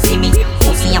anytime y'all see me.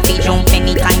 Pussy a fi jump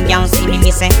anytime y'all see me.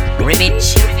 Me say ribbit,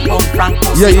 bullfrog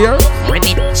pussy. Yeah.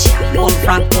 Ribbit,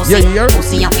 bullfrog pussy. Yeah.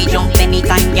 Pussy a fi jump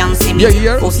anytime y'all see me.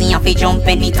 Yeah. Pussy a fi jump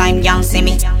anytime y'all see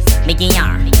me. Me give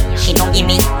her, she don't give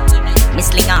me. Me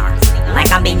sling her like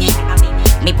a bingy.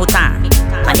 Me put her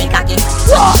on the cocky.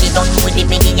 When she done with it,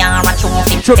 me give her a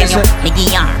trophy. Tell you, me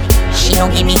give her, she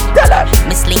don't give me.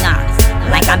 Me sling her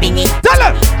like a bingy.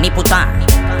 Me put her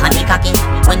on the cocky.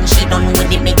 When she done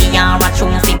with it, me give her a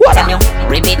trophy. Tell you,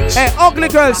 ribbit. Hey, ugly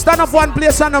girl, stand up one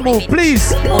place and a move,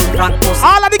 please. All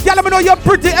of the girls, I know you're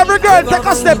pretty. Every girl, take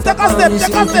a step, take a step,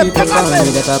 take a step, take a step.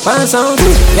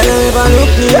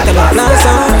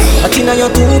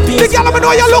 The girl, I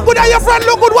know you look good and your friend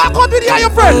look good. Walk out with you and your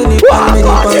friend.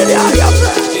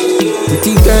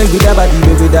 Pretty girl with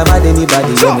a bad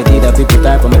anybody. When me did a people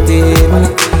type on my table.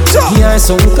 Here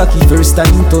some cocky first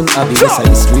time turn happy. Yes,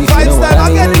 I street, you know what I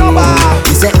mean.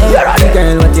 He say, hey, pretty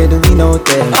girl, what you doing out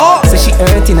there? Say she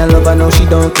hurting a lover, now she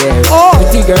don't care.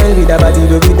 Pretty girl with a body,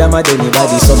 with a mad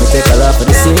anybody. So me take her off for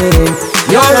the same.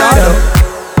 You're right.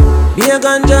 Be a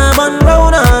ganja man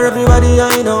round her, everybody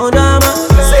I know drama.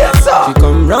 She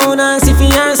come round and see for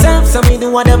herself, so me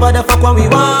do whatever the fuck what we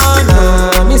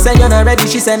want. Me say you're not ready,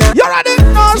 she say nah. You're ready?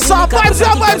 No, so vibes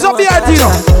up the idea.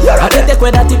 I didn't take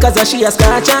with that cause she a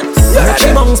scratch and she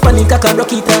bounce panic and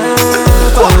rock it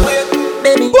up.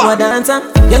 Baby, you a dancer.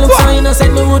 You look so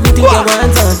innocent, me wouldn't think you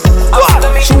want her.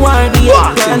 She want the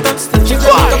plant up. She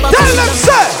come up. Tell them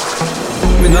say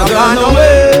me not gone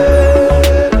away.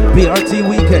 BRT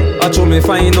weekend. I show me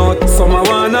find out some I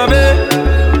wanna be.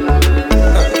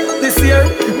 This year,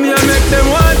 me I make them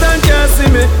want and can't see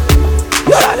me.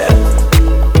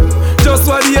 Just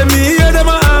what they me hear them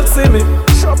a asking me.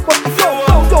 Yo.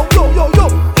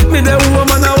 Me the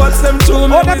woman I watch them through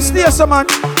me. Oh, them stay some man.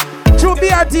 Through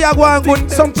BRT I go and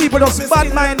good. Some people just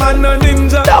bad mind man. No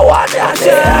ninja. That one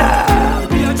yeah.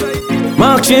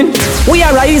 Mark Chin, we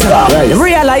are rising,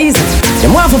 realize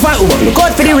them want for fight, look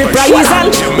out for the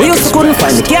reprisal. We used to couldn't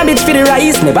find the cabbage for the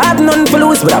rice. Never had none for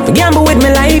lose, but I have to gamble with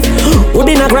my life. We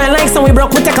did not grind like so we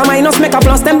broke, we take a minus, make a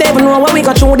plus. Them they even know what we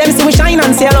got through, them see we shine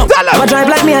and sail up. I drive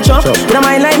like me a truck, with a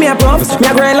mind like me a prof. Me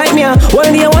a grind like me a, one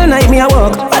day, one night me a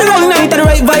walk. But the wrong night, the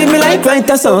right vibe, me like right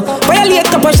to song. Violate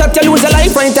couple shot, you lose a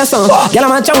life right to song. Girl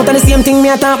I'm a chout and the same thing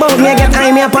me a talk about. Me a get high,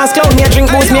 me a pass cloud, me a drink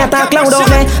booze, me a talk loud out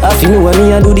me. If you know what me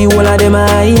a do the whole of them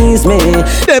eyes, me.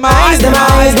 Them eyes.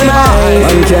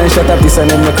 You can't shut up this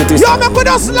and them no criticize. Yo, me could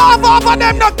just laugh off of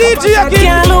them, no DJ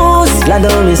again. Can't lose, glad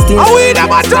on me still. And we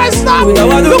never try stop. Look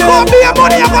how me and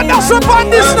money, I'm gonna dash up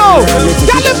on this now.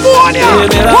 California,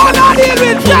 what are deal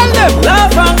with? Tell them.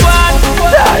 Laugh and go on.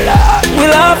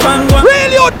 We laugh and go on.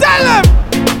 Real you tell them.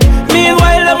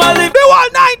 Meanwhile, them a live. The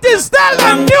whole 90s, tell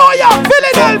them. New York,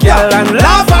 Philadelphia.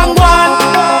 Laugh and go on.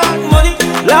 Money,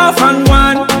 laugh and go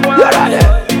on.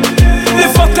 The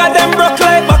fucker them broke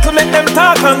like buckle, make them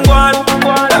talk and go on.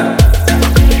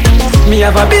 Me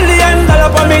have $1 billion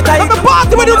on me tight. I'm a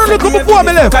party when you don't look before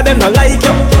me left. Cause them not like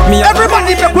you.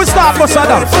 Everybody make we start for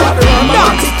Saddam.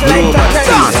 Dance,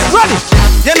 ready.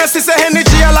 You know she say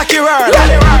energy a lucky world.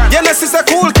 You know she say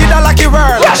cool kid a lucky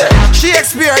world.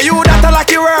 Shakespeare, you that a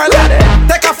lucky world.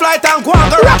 Take a flight and go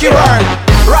on the rocky world.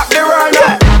 Rock the world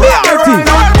now. Rock the world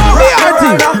now. Rock the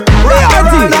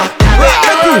world now. Rock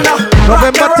the world now.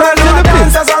 November 10th to the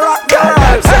 5th.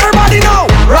 Everybody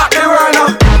know. Rock the world now.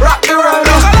 Rock the world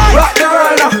now. Rock the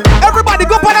world now. Everybody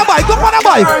go on a bike. Go on a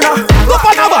bike. Go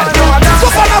on a bike. Go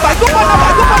on a bike. Go on a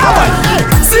bike. Go on a bike.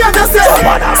 Save yourself.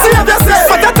 Save yourself.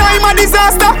 For the time of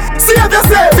disaster. Save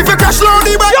yourself. If you crash low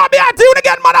the bike. You'll be at you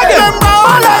again, man again. Remember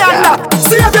all I am that.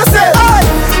 Save yourself.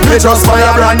 Me just buy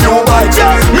a brand new bike.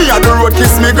 Me at the road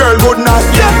kiss me girl good night.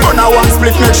 Gonna one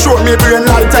split make sure me brain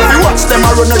light. If you watch them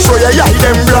I run and show you yeah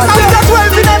them bright.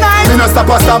 After 12 in the night. Me no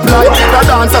stop a stop light. The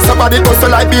dancer somebody goes to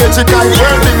like BH guy.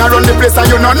 Working around the place and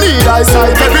you no need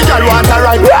eyesight. Every girl want a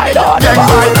ride. Gang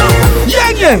bite.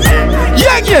 Yang yang.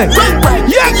 Yang yang.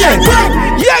 Yang yang.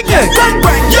 Yang yang.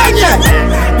 Yang yang.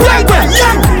 Bang bang.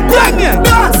 Bang yang.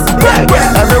 Bang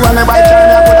yang. Everyone in my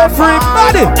channel.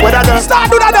 Everybody. Start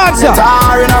do that dance.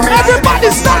 Everybody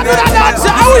start do that dance.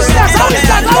 How is that? How is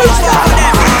that? How is that?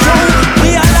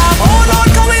 We are love, oh Lord,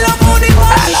 come we love all the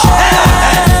body.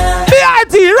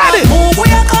 BRT, ready? We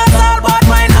are cause all bad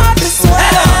mind heart to soul.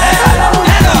 Hello, hello,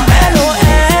 hello,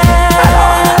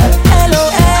 hello, hello.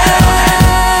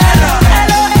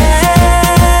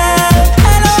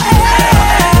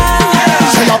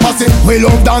 We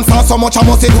love dancing so much I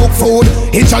must cook food.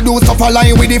 Introduce stuff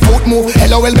align with the foot move.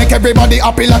 Hello will make everybody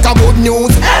happy like a good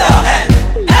news. Hello,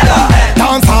 hello.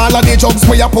 Dance all of the jugs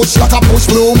where you push like a push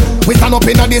broom. We stand up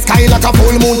in the sky like a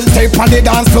full moon. Step on the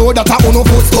dance floor that a uno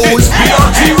footstool.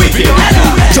 BRT Weekend.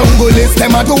 Junglist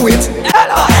them a do it.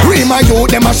 Rima you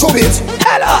them a show it.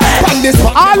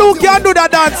 All who can do that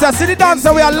dancer, see the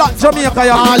dancer we a lot Jamaica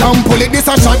ya. All pull it this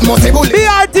a shot must be bullet.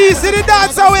 BRT, see the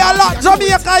dancer we a lot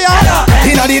Jamaica ya.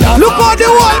 Look how the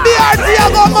whole BRT a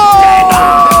go more.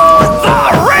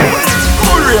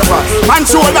 Man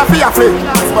shoulder for your flick.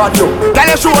 Spot you. Tell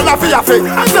your shoulder for your flick.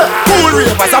 Cool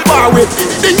ravers a far away.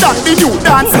 Ding dong, the new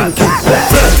dancing.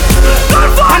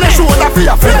 Man shoulder for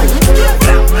your flick.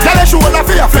 Tell your shoulder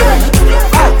for your flick.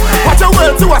 Watch your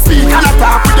words to a speak and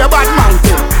attack with your bad man.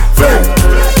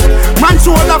 Man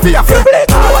shoulder for your flick.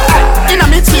 Inna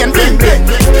me chain bling bling.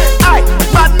 Aye,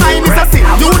 bad mind is a sin.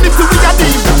 You need to be a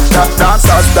demon.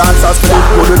 Dancers, flip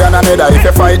good than another. If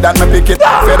you fight that, me pick it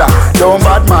feather. Don't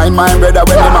bad mind, my brother,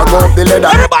 when him a go up the ladder.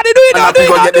 Everybody do it, and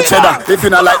go get the cheddar. If you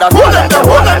not like that, hold them there,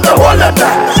 hold them there, hold them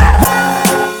there.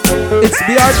 It's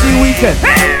BRT Weekend.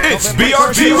 It's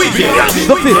BRT Weekend.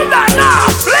 The fifth.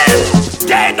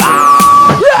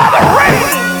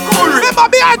 Remember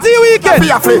BRT Weekend.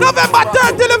 November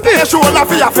 3rd till the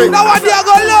 5th. Now what they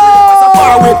go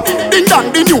low. Ding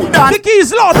dong, the new dance. The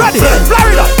keys loud, ready.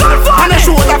 Florida. And a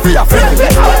shoulder for your friend.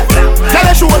 Tell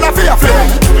a shoulder for your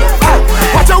friend.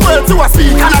 Watch your words to a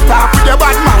speak and attack with your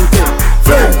bad man.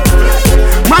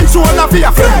 Man shoulder for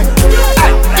your friend.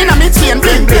 Inna me chain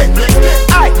bling bling.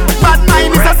 Bad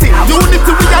mind is a sin. You need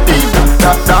to be a demon.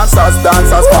 Dancers,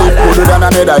 flip good than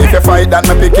another. If you fight that,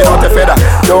 me pick it out a feather.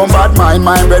 Don't bad mind,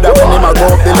 my brother, when him a go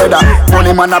up the ladder.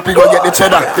 Money man happy go get the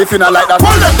cheddar. If you not like that,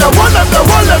 hold them there, hold them there,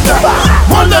 hold them there.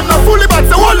 Hold them there, fully back,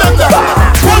 so hold them there.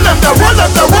 Hold them there, hold them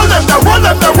there, hold them there, hold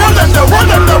them there, hold them there, hold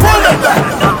them there, hold them there.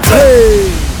 Hey!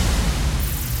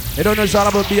 You don't know it's all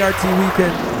about BRT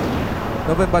Weekend.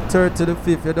 November 3rd to the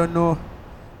 5th. You don't know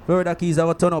Florida Keys are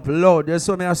going to turn up loud. There's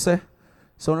so many I say.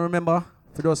 So remember,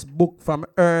 if you just book from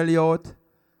early out,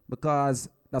 because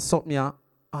that's something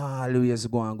always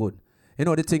going good. You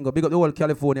know the thing, big up the whole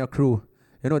California crew.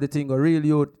 You know the thing, real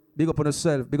youth, big up on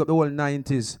yourself, big up the whole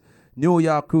 90s. New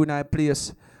York crew, nice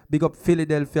place. Big up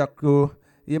Philadelphia crew.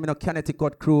 You know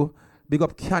Connecticut crew. Big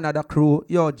up Canada crew.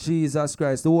 Yo, Jesus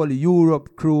Christ, the whole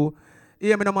Europe crew.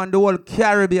 You know man, the whole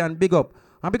Caribbean, big up.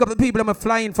 And big up the people that are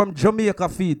flying from Jamaica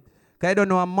feet. Because I don't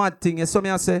know a mad thing. You saw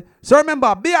me I say. So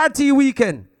remember, BRT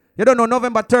Weekend. You don't know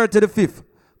November 3rd to the 5th.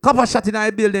 Copper shot in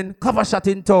our building, copper shot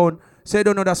in town. So you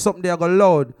don't know that's something they go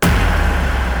loud.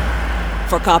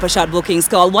 For Copper Shot bookings,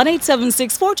 call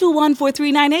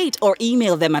 1-876-421-4398 or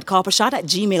email them at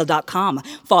coppershot@gmail.com.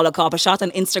 Follow Copper Shot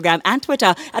on Instagram and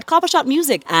Twitter at Copper Shot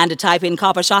Music and type in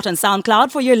Copper Shot on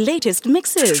SoundCloud for your latest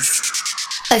mixes.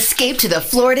 Escape to the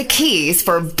Florida Keys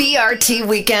for BRT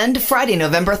Weekend, Friday,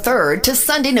 November 3rd to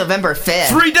Sunday, November 5th.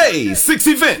 3 days, 6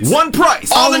 events, one price,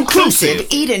 all inclusive.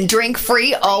 Eat and drink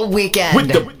free all weekend. With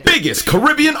the biggest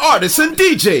Caribbean artists and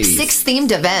DJs. 6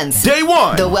 themed events. Day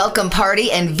 1, the Welcome Party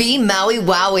and V Maui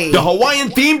Wowie. The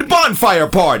Hawaiian themed bonfire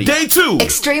party. Day 2,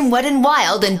 Extreme Wet and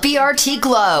Wild and BRT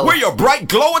Glow. Wear your bright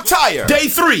glow attire. Day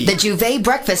 3, the Juve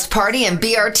Breakfast Party and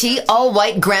BRT All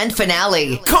White Grand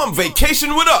Finale. Come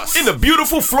vacation with us in the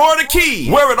beautiful Florida Keys,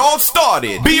 where it all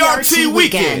started. BRT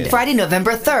Weekend. Friday,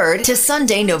 November 3rd to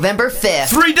Sunday, November 5th.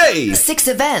 3 days. 6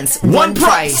 events. One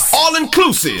price. All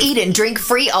inclusive. Eat and drink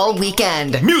free all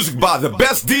weekend. Music by the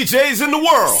best DJs in the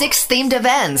world. 6 themed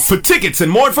events. For tickets and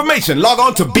more information, log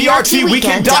on to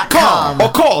brtweekend.com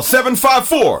or call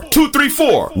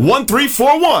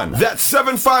 754-234-1341. That's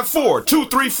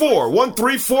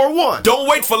 754-234-1341. Don't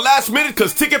wait for last minute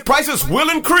because ticket prices will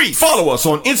increase. Follow us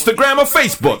on Instagram or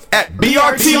Facebook at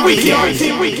BRT Weekend.